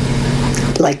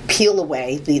like peel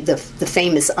away the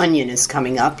famous onion is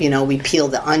coming up. You know, we peel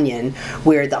the onion,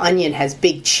 where the onion has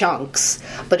big chunks,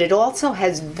 but it also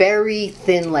has very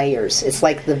thin layers. It's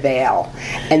like the veil,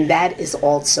 and that is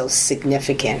also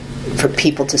significant for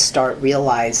people to start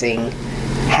realizing,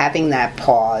 having that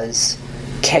pause,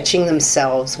 catching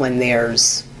themselves when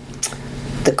there's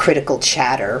the critical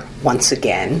chatter once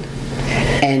again,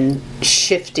 and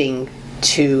shifting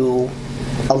to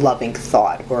a loving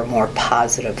thought or a more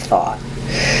positive thought.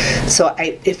 So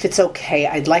if it's okay,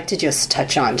 I'd like to just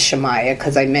touch on Shemaya,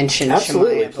 because I mentioned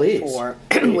Shemaya before,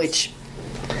 which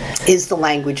is the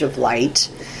language of light.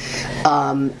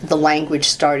 The language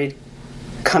started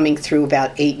coming through about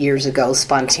 8 years ago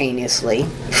spontaneously.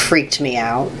 Freaked me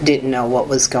out. Didn't know what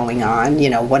was going on.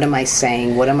 You know, what am I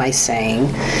saying? What am I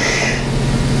saying?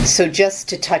 So just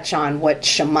to touch on what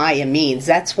Shemaya means,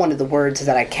 that's one of the words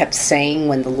that I kept saying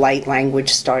when the light language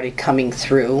started coming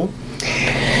through.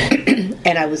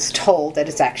 And I was told that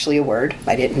it's actually a word.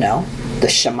 I didn't know. The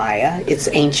Shemaya. It's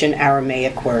ancient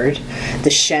Aramaic word. The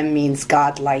Shem means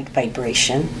God-light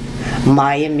vibration.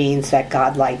 Maya means that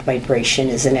God-light vibration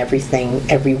is in everything,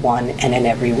 everyone, and in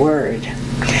every word.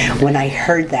 When I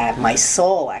heard that, my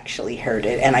soul actually heard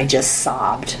it, and I just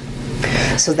sobbed.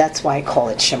 So that's why I call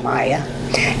it Shemaya.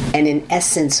 And in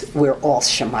essence, we're all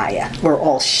Shemaya. We're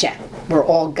all Shem. We're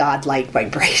all God-light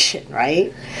vibration,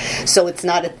 right? So it's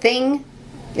not a thing.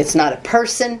 It's not a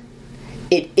person.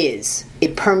 It is.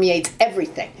 It permeates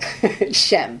everything.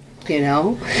 Shem, you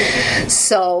know?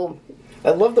 So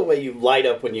I love the way you light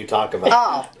up when you talk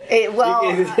about it.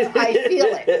 I feel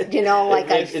it. You know,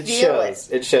 like I feel it.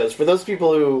 It shows. For those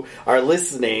people who are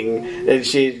listening, and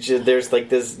there's like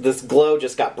this glow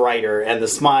just got brighter, and the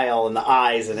smile and the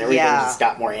eyes and everything just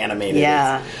got more animated.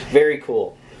 Yeah. It's very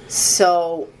cool.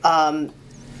 So, to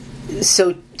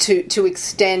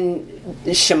extend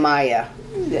Shemaya,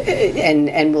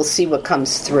 and we'll see what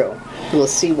comes through. We'll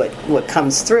see what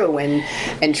comes through,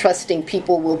 and trusting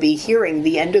people will be hearing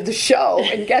the end of the show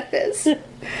and get this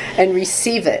and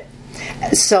receive it.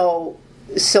 So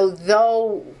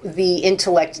though the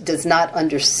intellect does not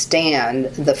understand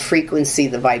the frequency,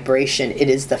 the vibration, it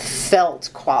is the felt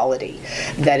quality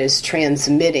that is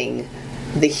transmitting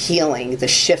the healing, the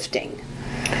shifting.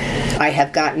 I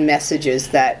have gotten messages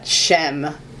that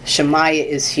Shemaiah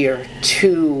is here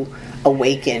to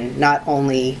awaken not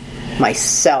only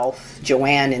myself,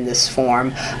 JoAnne, in this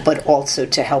form, but also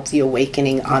to help the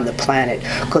awakening on the planet.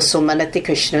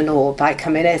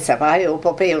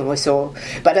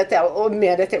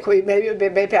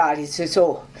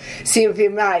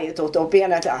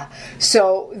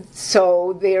 So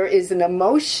there is an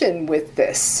emotion with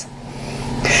this,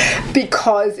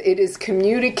 because it is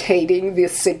communicating the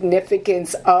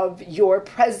significance of your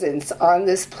presence on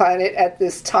this planet at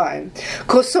this time.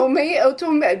 This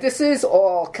is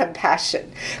all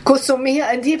compassion.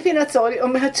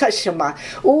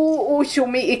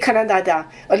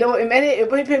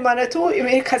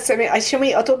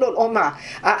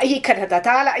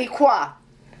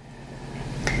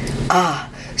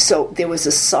 So there was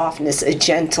a softness, a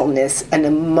gentleness, an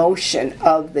emotion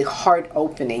of the heart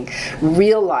opening,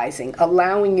 realizing,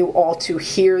 allowing you all to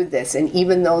hear this, and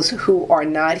even those who are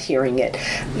not hearing it,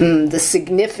 the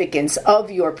significance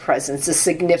of your presence, the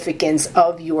significance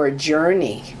of your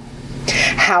journey,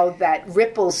 how that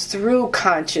ripples through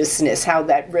consciousness, how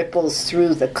that ripples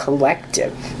through the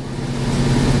collective.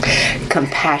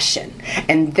 Compassion.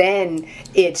 And then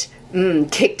it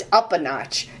kicked up a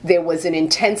notch. There was an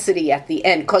intensity at the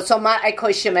end. Do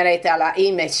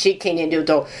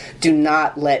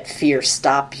not let fear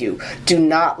stop you. Do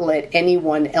not let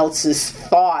anyone else's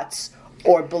thoughts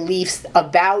or beliefs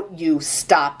about you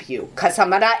stop you.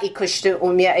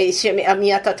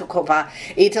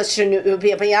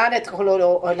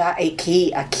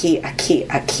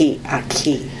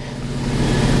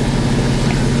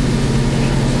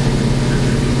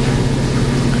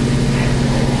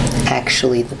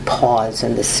 Actually, the pause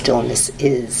and the stillness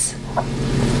is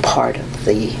part of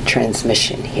the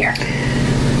transmission here,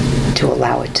 to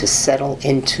allow it to settle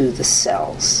into the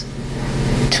cells,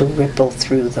 to ripple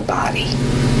through the body,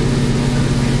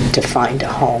 to find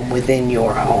a home within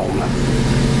your home,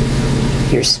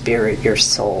 your spirit, your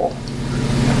soul,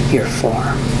 your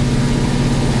form.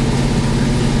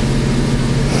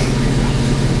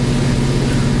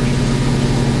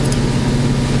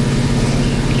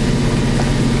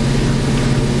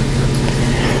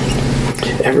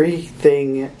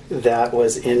 Everything that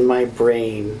was in my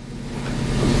brain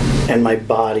and my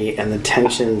body and the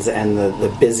tensions and the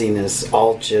busyness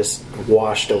all just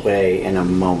washed away in a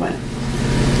moment.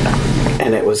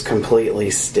 And it was completely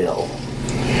still.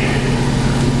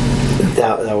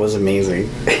 That was amazing.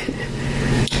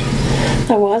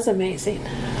 That was amazing.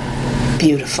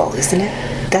 Beautiful, isn't it?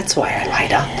 That's why I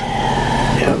light up.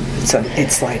 Yep. So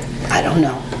it's like, I don't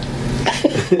know.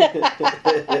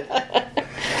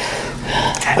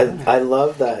 I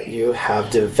love that you have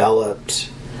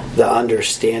developed the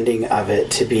understanding of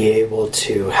it to be able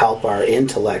to help our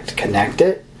intellect connect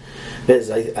it.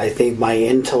 Because I think my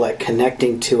intellect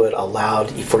connecting to it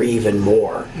allowed for even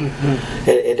more. Mm-hmm.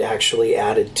 It actually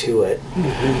added to it,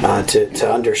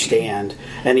 to understand.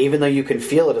 And even though you can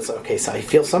feel it, it's like, okay, so I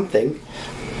feel something,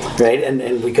 right?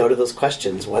 And we go to those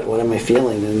questions. What am I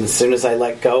feeling? And as soon as I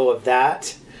let go of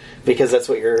that, because that's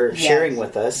what you're sharing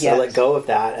with us, I let go of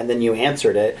that, and then you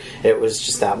answered it. It was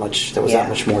just that much. There was that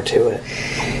much more to it.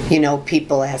 You know,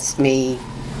 people ask me,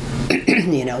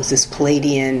 is this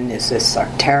Palladian? Is this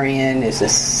Arcturian? Is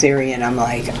this Syrian? I'm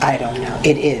like, I don't know.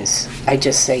 It is. I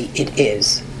just say it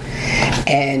is.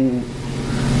 And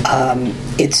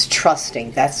it's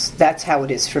trusting. That's how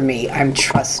it is for me. I'm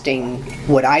trusting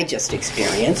what I just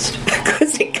experienced,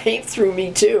 because it came through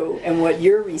me too. And what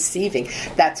you're receiving,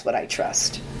 that's what I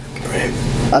trust. Right.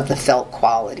 Of the felt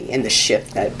quality and the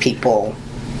shift that people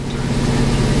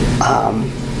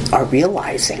are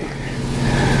realizing.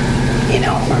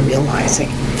 Are realizing.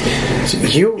 So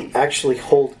you actually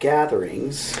hold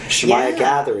gatherings, Shemaiah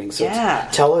gatherings. So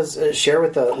tell us, share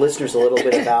with the listeners a little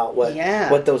bit about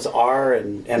what those are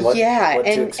and what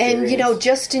to experience. And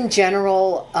just in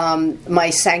general, my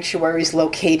sanctuary is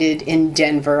located in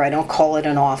Denver. I don't call it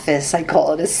an office; I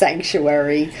call it a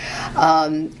sanctuary.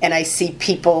 And I see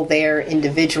people there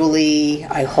individually.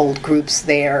 I hold groups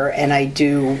there, and I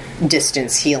do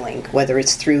distance healing, whether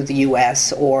it's through the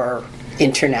U.S. or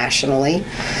internationally,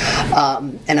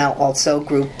 and also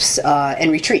groups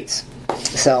and retreats.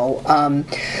 So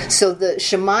the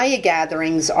Shemaiah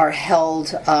gatherings are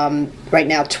held right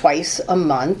now twice a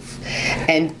month,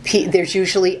 and there's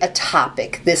usually a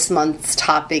topic. This month's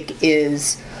topic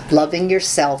is loving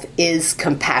yourself is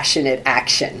compassionate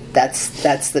action.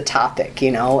 That's the topic.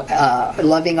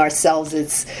 Loving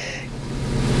ourselves.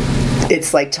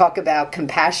 It's like, talk about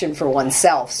compassion for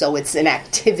oneself. So it's an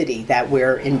activity that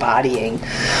we're embodying.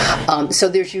 So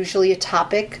there's usually a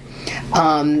topic.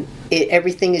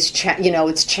 Everything is,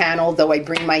 it's channeled, though I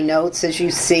bring my notes. As you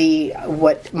see,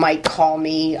 what might call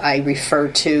me, I refer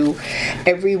to.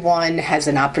 Everyone has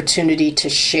an opportunity to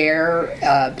share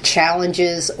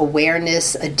challenges,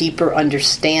 awareness, a deeper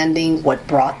understanding, what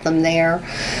brought them there.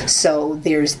 So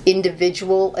there's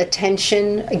individual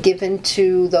attention given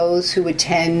to those who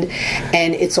attend,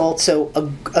 and it's also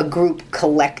a group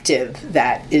collective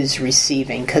that is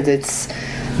receiving, because it's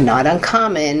not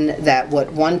uncommon that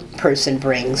what one person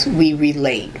brings, we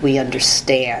relate, we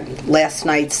understand. Last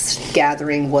night's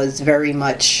gathering was very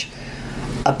much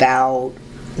about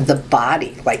the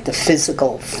body, like the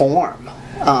physical form,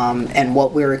 and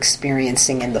what we're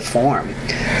experiencing in the form.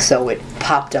 So it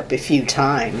popped up a few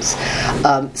times.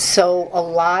 So a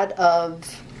lot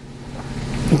of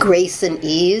grace and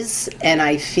ease, and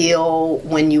I feel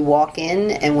when you walk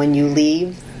in and when you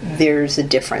leave, there's a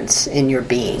difference in your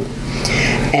being,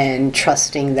 and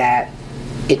trusting that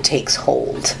it takes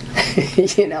hold.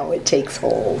 It takes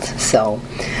hold. So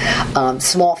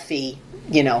small fee,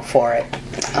 for it.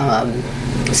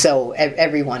 So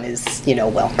everyone is,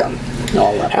 welcome.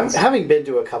 All levels. Having been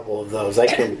to a couple of those, I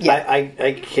can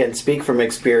I can speak from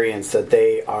experience that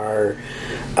they are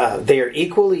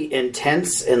equally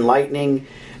intense, enlightening,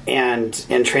 and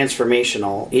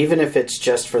transformational, even if it's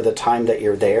just for the time that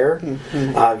you're there.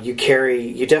 Mm-hmm.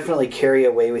 You definitely carry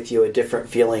away with you a different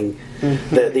feeling.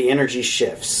 Mm-hmm. The energy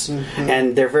shifts, mm-hmm.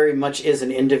 and there very much is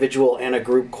an individual and a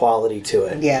group quality to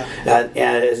it. Yeah,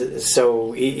 and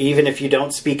so even if you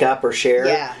don't speak up or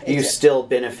share, you still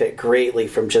benefit greatly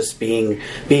from just being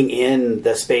in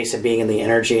the space and being in the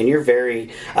energy, and you're very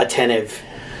attentive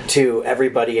to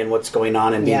everybody and what's going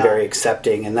on, and being very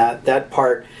accepting, and that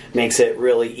part makes it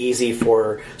really easy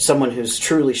for someone who's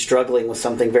truly struggling with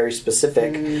something very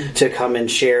specific to come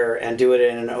and share and do it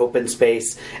in an open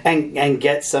space and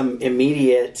get some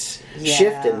immediate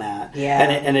shift in that. Yeah.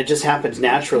 And it just happens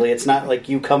naturally. It's not like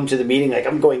you come to the meeting like,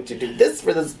 I'm going to do this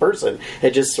for this person.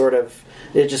 It just sort of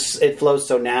it flows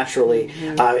so naturally.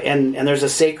 Mm-hmm. And there's a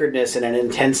sacredness and an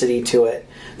intensity to it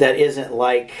that isn't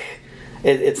like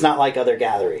it's not like other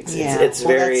gatherings. Yeah. It's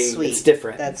very sweet. It's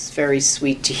different. That's very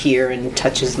sweet to hear and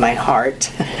touches my heart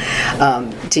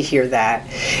to hear that.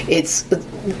 It's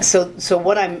so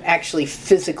what I'm actually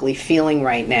physically feeling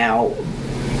right now,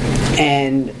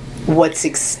 and what's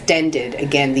extended,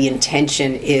 again, the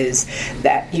intention is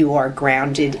that you are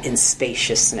grounded in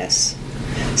spaciousness.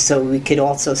 So we could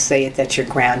also say it that you're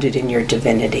grounded in your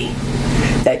divinity,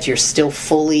 that you're still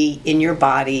fully in your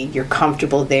body, you're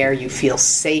comfortable there, you feel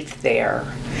safe there,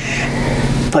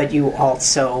 but you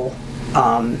also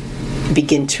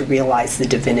begin to realize the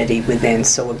divinity within.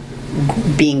 So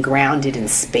being grounded in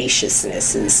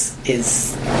spaciousness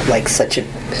is like such a,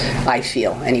 I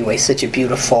feel anyway, such a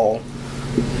beautiful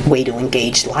way to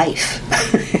engage life.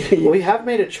 We have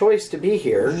made a choice to be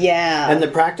here. Yeah. And the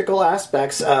practical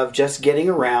aspects of just getting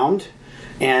around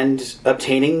and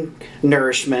obtaining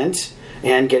nourishment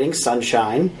and getting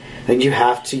sunshine, and you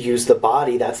have to use the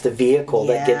body. That's the vehicle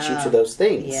that gets you to those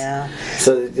things. Yeah.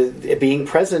 So being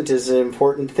present is an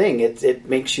important thing. It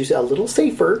makes you a little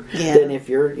safer than if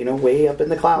you're way up in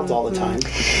the clouds all the time.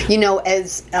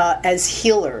 As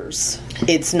healers,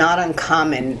 it's not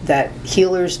uncommon that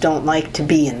healers don't like to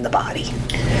be in the body.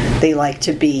 They like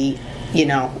to be,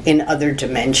 in other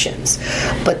dimensions.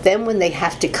 But then when they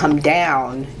have to come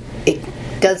down, it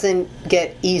doesn't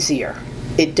get easier.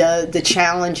 It does. The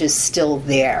challenge is still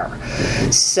there.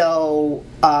 So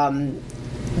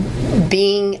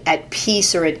being at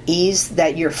peace or at ease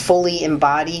that you're fully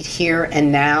embodied here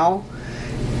and now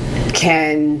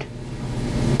can,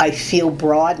 I feel,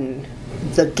 broaden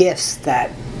the gifts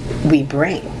that we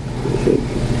bring.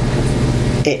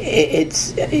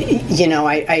 It's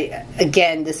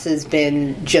again, this has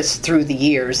been just through the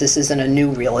years. This isn't a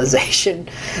new realization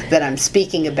that I'm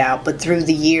speaking about, but through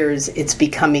the years, it's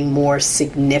becoming more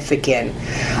significant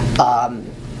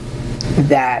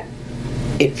that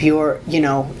if you're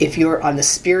on the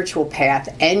spiritual path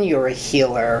and you're a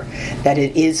healer, that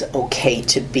it is okay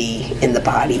to be in the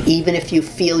body, even if you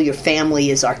feel your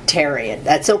family is Arcturian.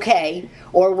 That's okay,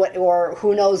 or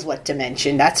who knows what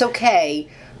dimension. That's okay.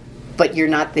 But you're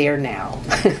not there now.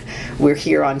 We're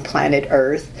here on planet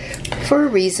Earth for a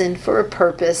reason, for a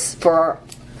purpose, for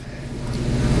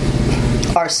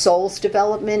our soul's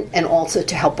development, and also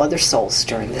to help other souls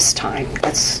during this time.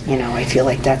 That's, I feel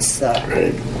like that's the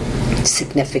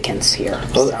significance here.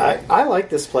 Well, so. I like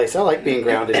this place. I like being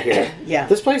grounded here. Yeah.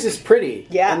 This place is pretty.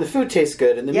 Yeah. And the food tastes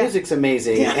good, and the music's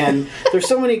amazing, and there's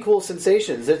so many cool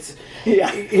sensations. It's,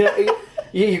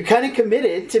 you're kind of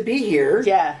committed to be here.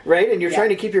 Yeah. Right? And you're trying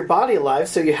to keep your body alive,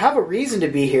 so you have a reason to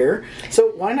be here.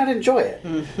 So why not enjoy it?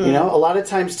 Mm-hmm. You know, a lot of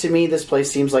times to me, this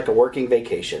place seems like a working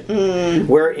vacation. Mm.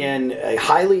 We're in a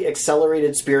highly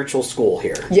accelerated spiritual school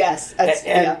here. Yes.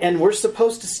 And we're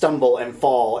supposed to stumble and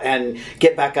fall and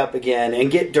get back up again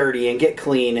and get dirty and get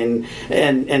clean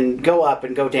and go up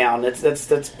and go down.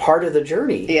 That's part of the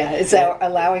journey. Yeah, it's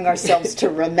allowing ourselves to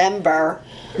remember,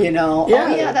 you know,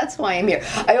 that's why I'm here.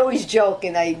 I always joke,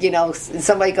 and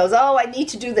somebody goes, oh, I need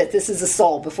to do this. This is a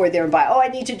soul before they're by. Oh, I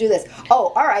need to do this.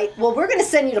 Oh, all right. Well, we're going to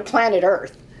send you to planet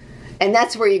Earth. And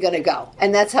that's where you're going to go.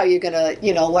 And that's how you're going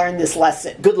to, learn this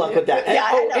lesson. Good luck with that.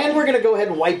 And we're going to go ahead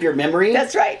and wipe your memory.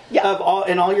 That's right. Yeah. Of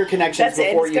all your connections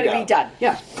before you go. It's going to be done.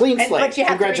 Yeah. Clean slate. But you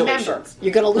have to remember.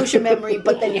 You're going to lose your memory,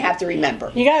 but then you have to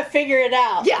remember. You got to figure it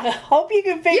out. Yeah. Hope you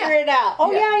can figure it out.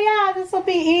 Oh, this will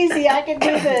be easy. I can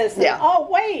do this. Yeah. Oh,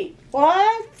 wait.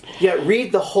 What? Yeah,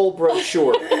 read the whole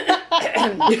brochure.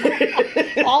 And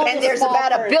there's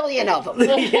about 1 billion of them.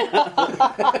 There's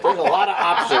a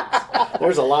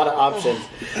lot of options.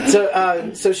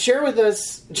 So share with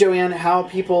us, JoAnne, how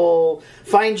people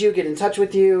find you, get in touch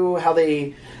with you, how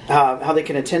they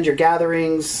can attend your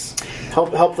gatherings.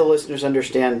 Help the listeners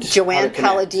understand.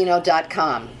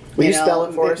 JoAnnePalladino.com. Will you spell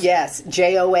it for us? Yes,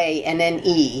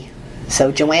 JoAnne.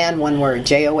 So JoAnne, one word,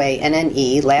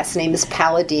 JoAnne. Last name is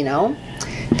Palladino.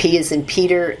 P is in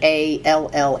Peter,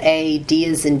 A-L-L-A, D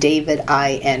is in David,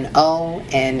 I-N-O,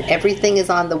 and everything is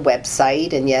on the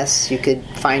website, and yes, you could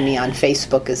find me on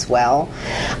Facebook as well.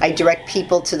 I direct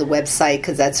people to the website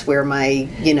because that's where my,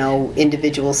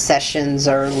 individual sessions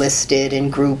are listed,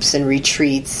 and groups and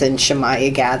retreats and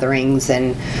Shemaya gatherings,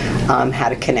 and how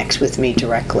to connect with me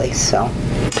directly. So,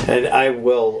 and I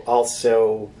will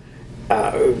also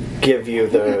give you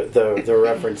the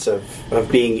reference of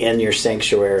being in your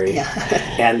sanctuary,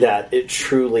 and that it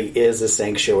truly is a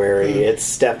sanctuary. It's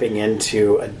stepping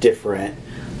into a different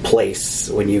place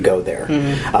when you go there.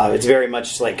 It's very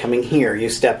much like coming here. You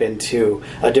step into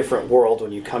a different world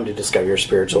when you come to discover your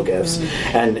spiritual gifts,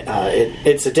 and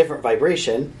it's a different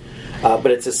vibration,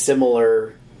 but it's a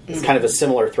similar. It's kind of a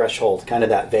similar threshold, kind of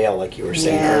that veil, like you were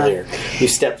saying earlier. You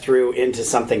step through into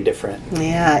something different.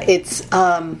 Yeah, it's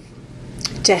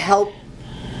to help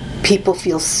people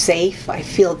feel safe. I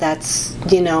feel that's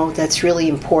really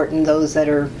important. Those that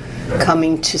are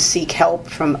coming to seek help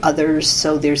from others,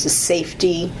 so there's a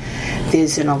safety,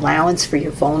 there's an allowance for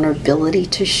your vulnerability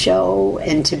to show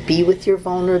and to be with your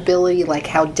vulnerability. Like,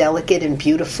 how delicate and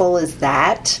beautiful is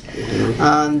that?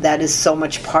 That is so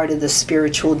much part of the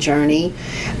spiritual journey.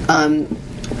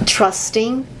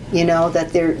 Trusting, that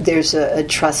there's a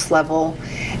trust level,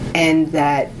 and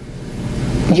that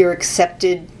you're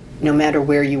accepted no matter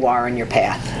where you are in your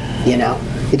path.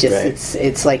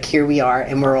 It's like, here we are,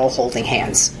 and we're all holding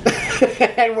hands.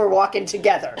 And we're walking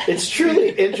together. It's truly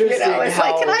interesting. It's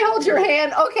like, can I hold your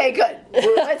hand? Okay, good.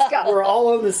 Let's go. We're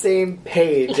all on the same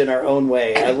page in our own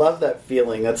way. I love that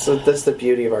feeling. That's the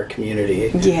beauty of our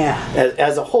community. Yeah.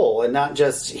 As a whole, and not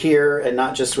just here, and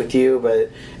not just with you, but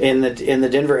in the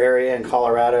Denver area and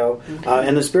Colorado,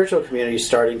 and the spiritual community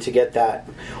starting to get that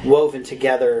woven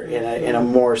together in a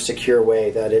more secure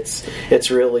way. That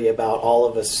it's really about all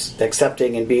of us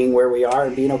accepting and being where we are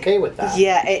and being okay with that.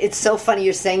 Yeah, it's so funny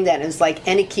you're saying that. It's like,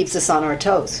 and it keeps us on our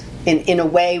toes in a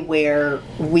way where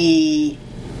we,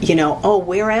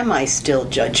 where am I still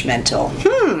judgmental?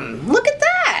 Look at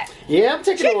that. Yeah, I'm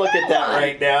taking a look at that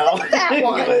right now. Look at that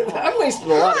one. I'm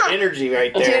wasting a lot of energy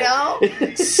right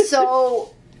there.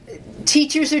 So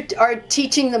teachers are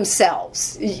teaching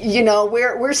themselves.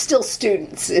 We're still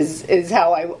students is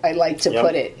how I like to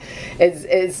put it.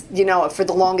 Is for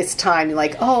the longest time, you're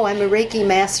like, oh, I'm a Reiki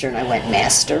master, and I went,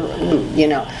 master?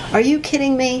 Are you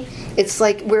kidding me? It's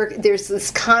like there's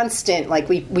this constant, like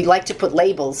we like to put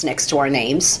labels next to our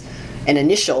names and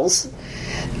initials,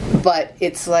 but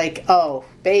it's like, oh,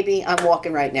 baby, I'm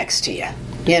walking right next to you.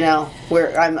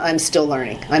 I'm still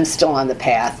learning. I'm still on the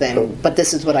path, but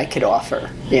this is what I could offer,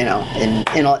 in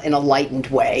a lightened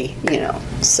way,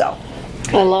 So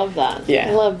I love that. Yeah.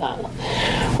 I love that.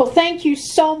 Well, thank you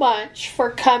so much for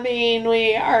coming.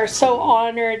 We are so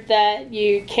honored that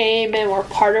you came and were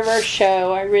part of our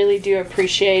show. I really do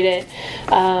appreciate it.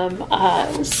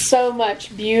 So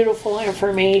much beautiful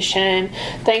information.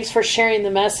 Thanks for sharing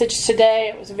the message today.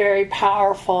 It was very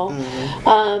powerful.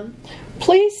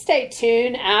 Please stay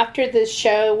tuned. After this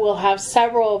show, we'll have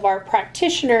several of our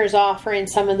practitioners offering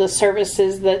some of the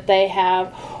services that they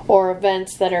have or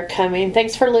events that are coming.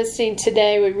 Thanks for listening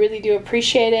today. We really do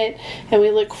appreciate it, and we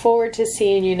look forward to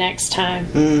seeing you next time.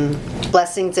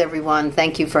 Blessings, everyone.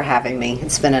 Thank you for having me.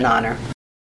 It's been an honor.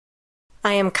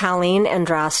 I am Colleen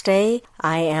Andraste.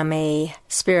 I am a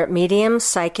spirit medium,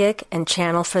 psychic, and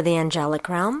channel for the angelic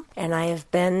realm, and I have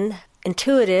been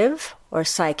intuitive or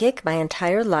psychic my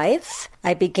entire life.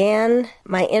 I began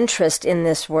my interest in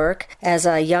this work as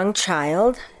a young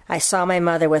child. I saw my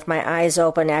mother with my eyes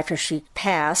open after she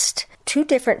passed 2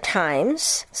 different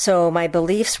times, so my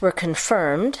beliefs were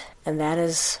confirmed, and that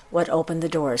is what opened the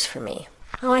doors for me.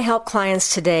 How I help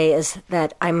clients today is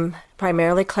that I'm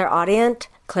primarily clairaudient,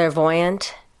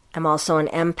 clairvoyant. I'm also an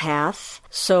empath.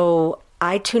 So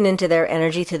I tune into their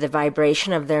energy through the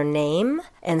vibration of their name,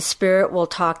 and Spirit will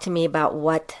talk to me about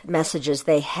what messages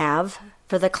they have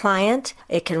for the client.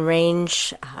 It can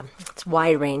range, it's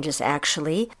wide ranges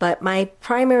actually, but my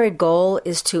primary goal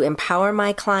is to empower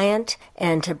my client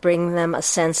and to bring them a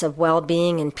sense of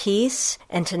well-being and peace,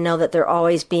 and to know that they're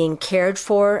always being cared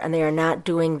for and they are not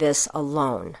doing this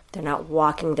alone. They're not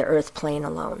walking the earth plane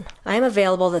alone. I am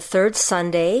available the 3rd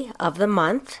Sunday of the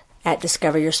month at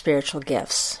Discover Your Spiritual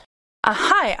Gifts.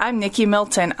 Hi, I'm Nikki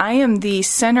Milton. I am the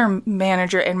Center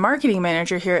Manager and Marketing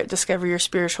Manager here at Discover Your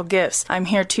Spiritual Gifts. I'm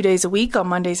here 2 days a week on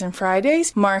Mondays and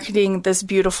Fridays, marketing this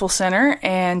beautiful center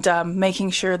and making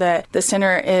sure that the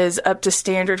center is up to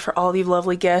standard for all you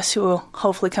lovely guests who will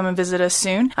hopefully come and visit us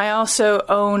soon. I also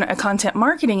own a content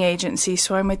marketing agency,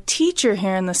 so I'm a teacher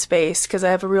here in the space because I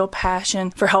have a real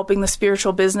passion for helping the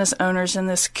spiritual business owners in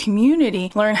this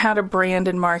community learn how to brand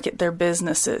and market their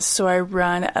businesses. So I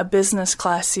run a business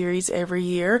class series every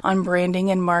year on branding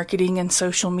and marketing and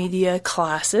social media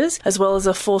classes, as well as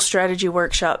a full strategy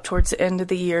workshop towards the end of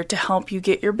the year to help you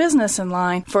get your business in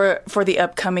line for the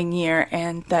upcoming year.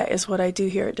 And that is what I do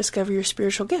here at Discover Your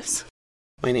Spiritual Gifts.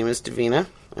 My name is Davina.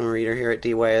 I'm a reader here at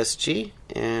DYSG,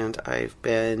 and I've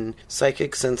been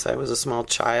psychic since I was a small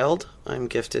child. I'm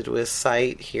gifted with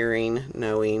sight, hearing,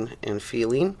 knowing, and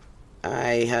feeling.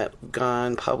 I have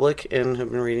gone public and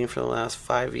have been reading for the last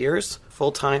 5 years,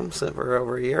 full-time, so for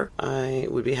over a year. I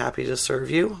would be happy to serve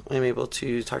you. I'm able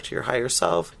to talk to your higher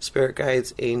self, spirit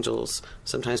guides, angels,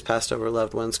 sometimes passed over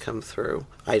loved ones come through.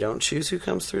 I don't choose who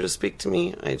comes through to speak to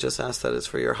me. I just ask that it's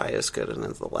for your highest good and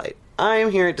in the light.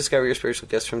 I'm here at Discover Your Spiritual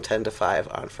Gifts from 10 to 5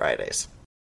 on Fridays.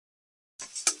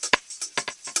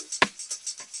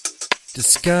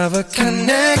 Discover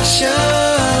connection,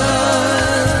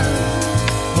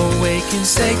 awaken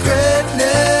sacredness,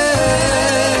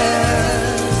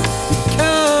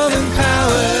 become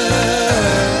empowered.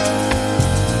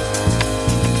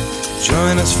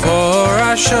 Join us for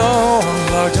our show on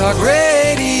Blog Talk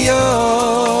Radio.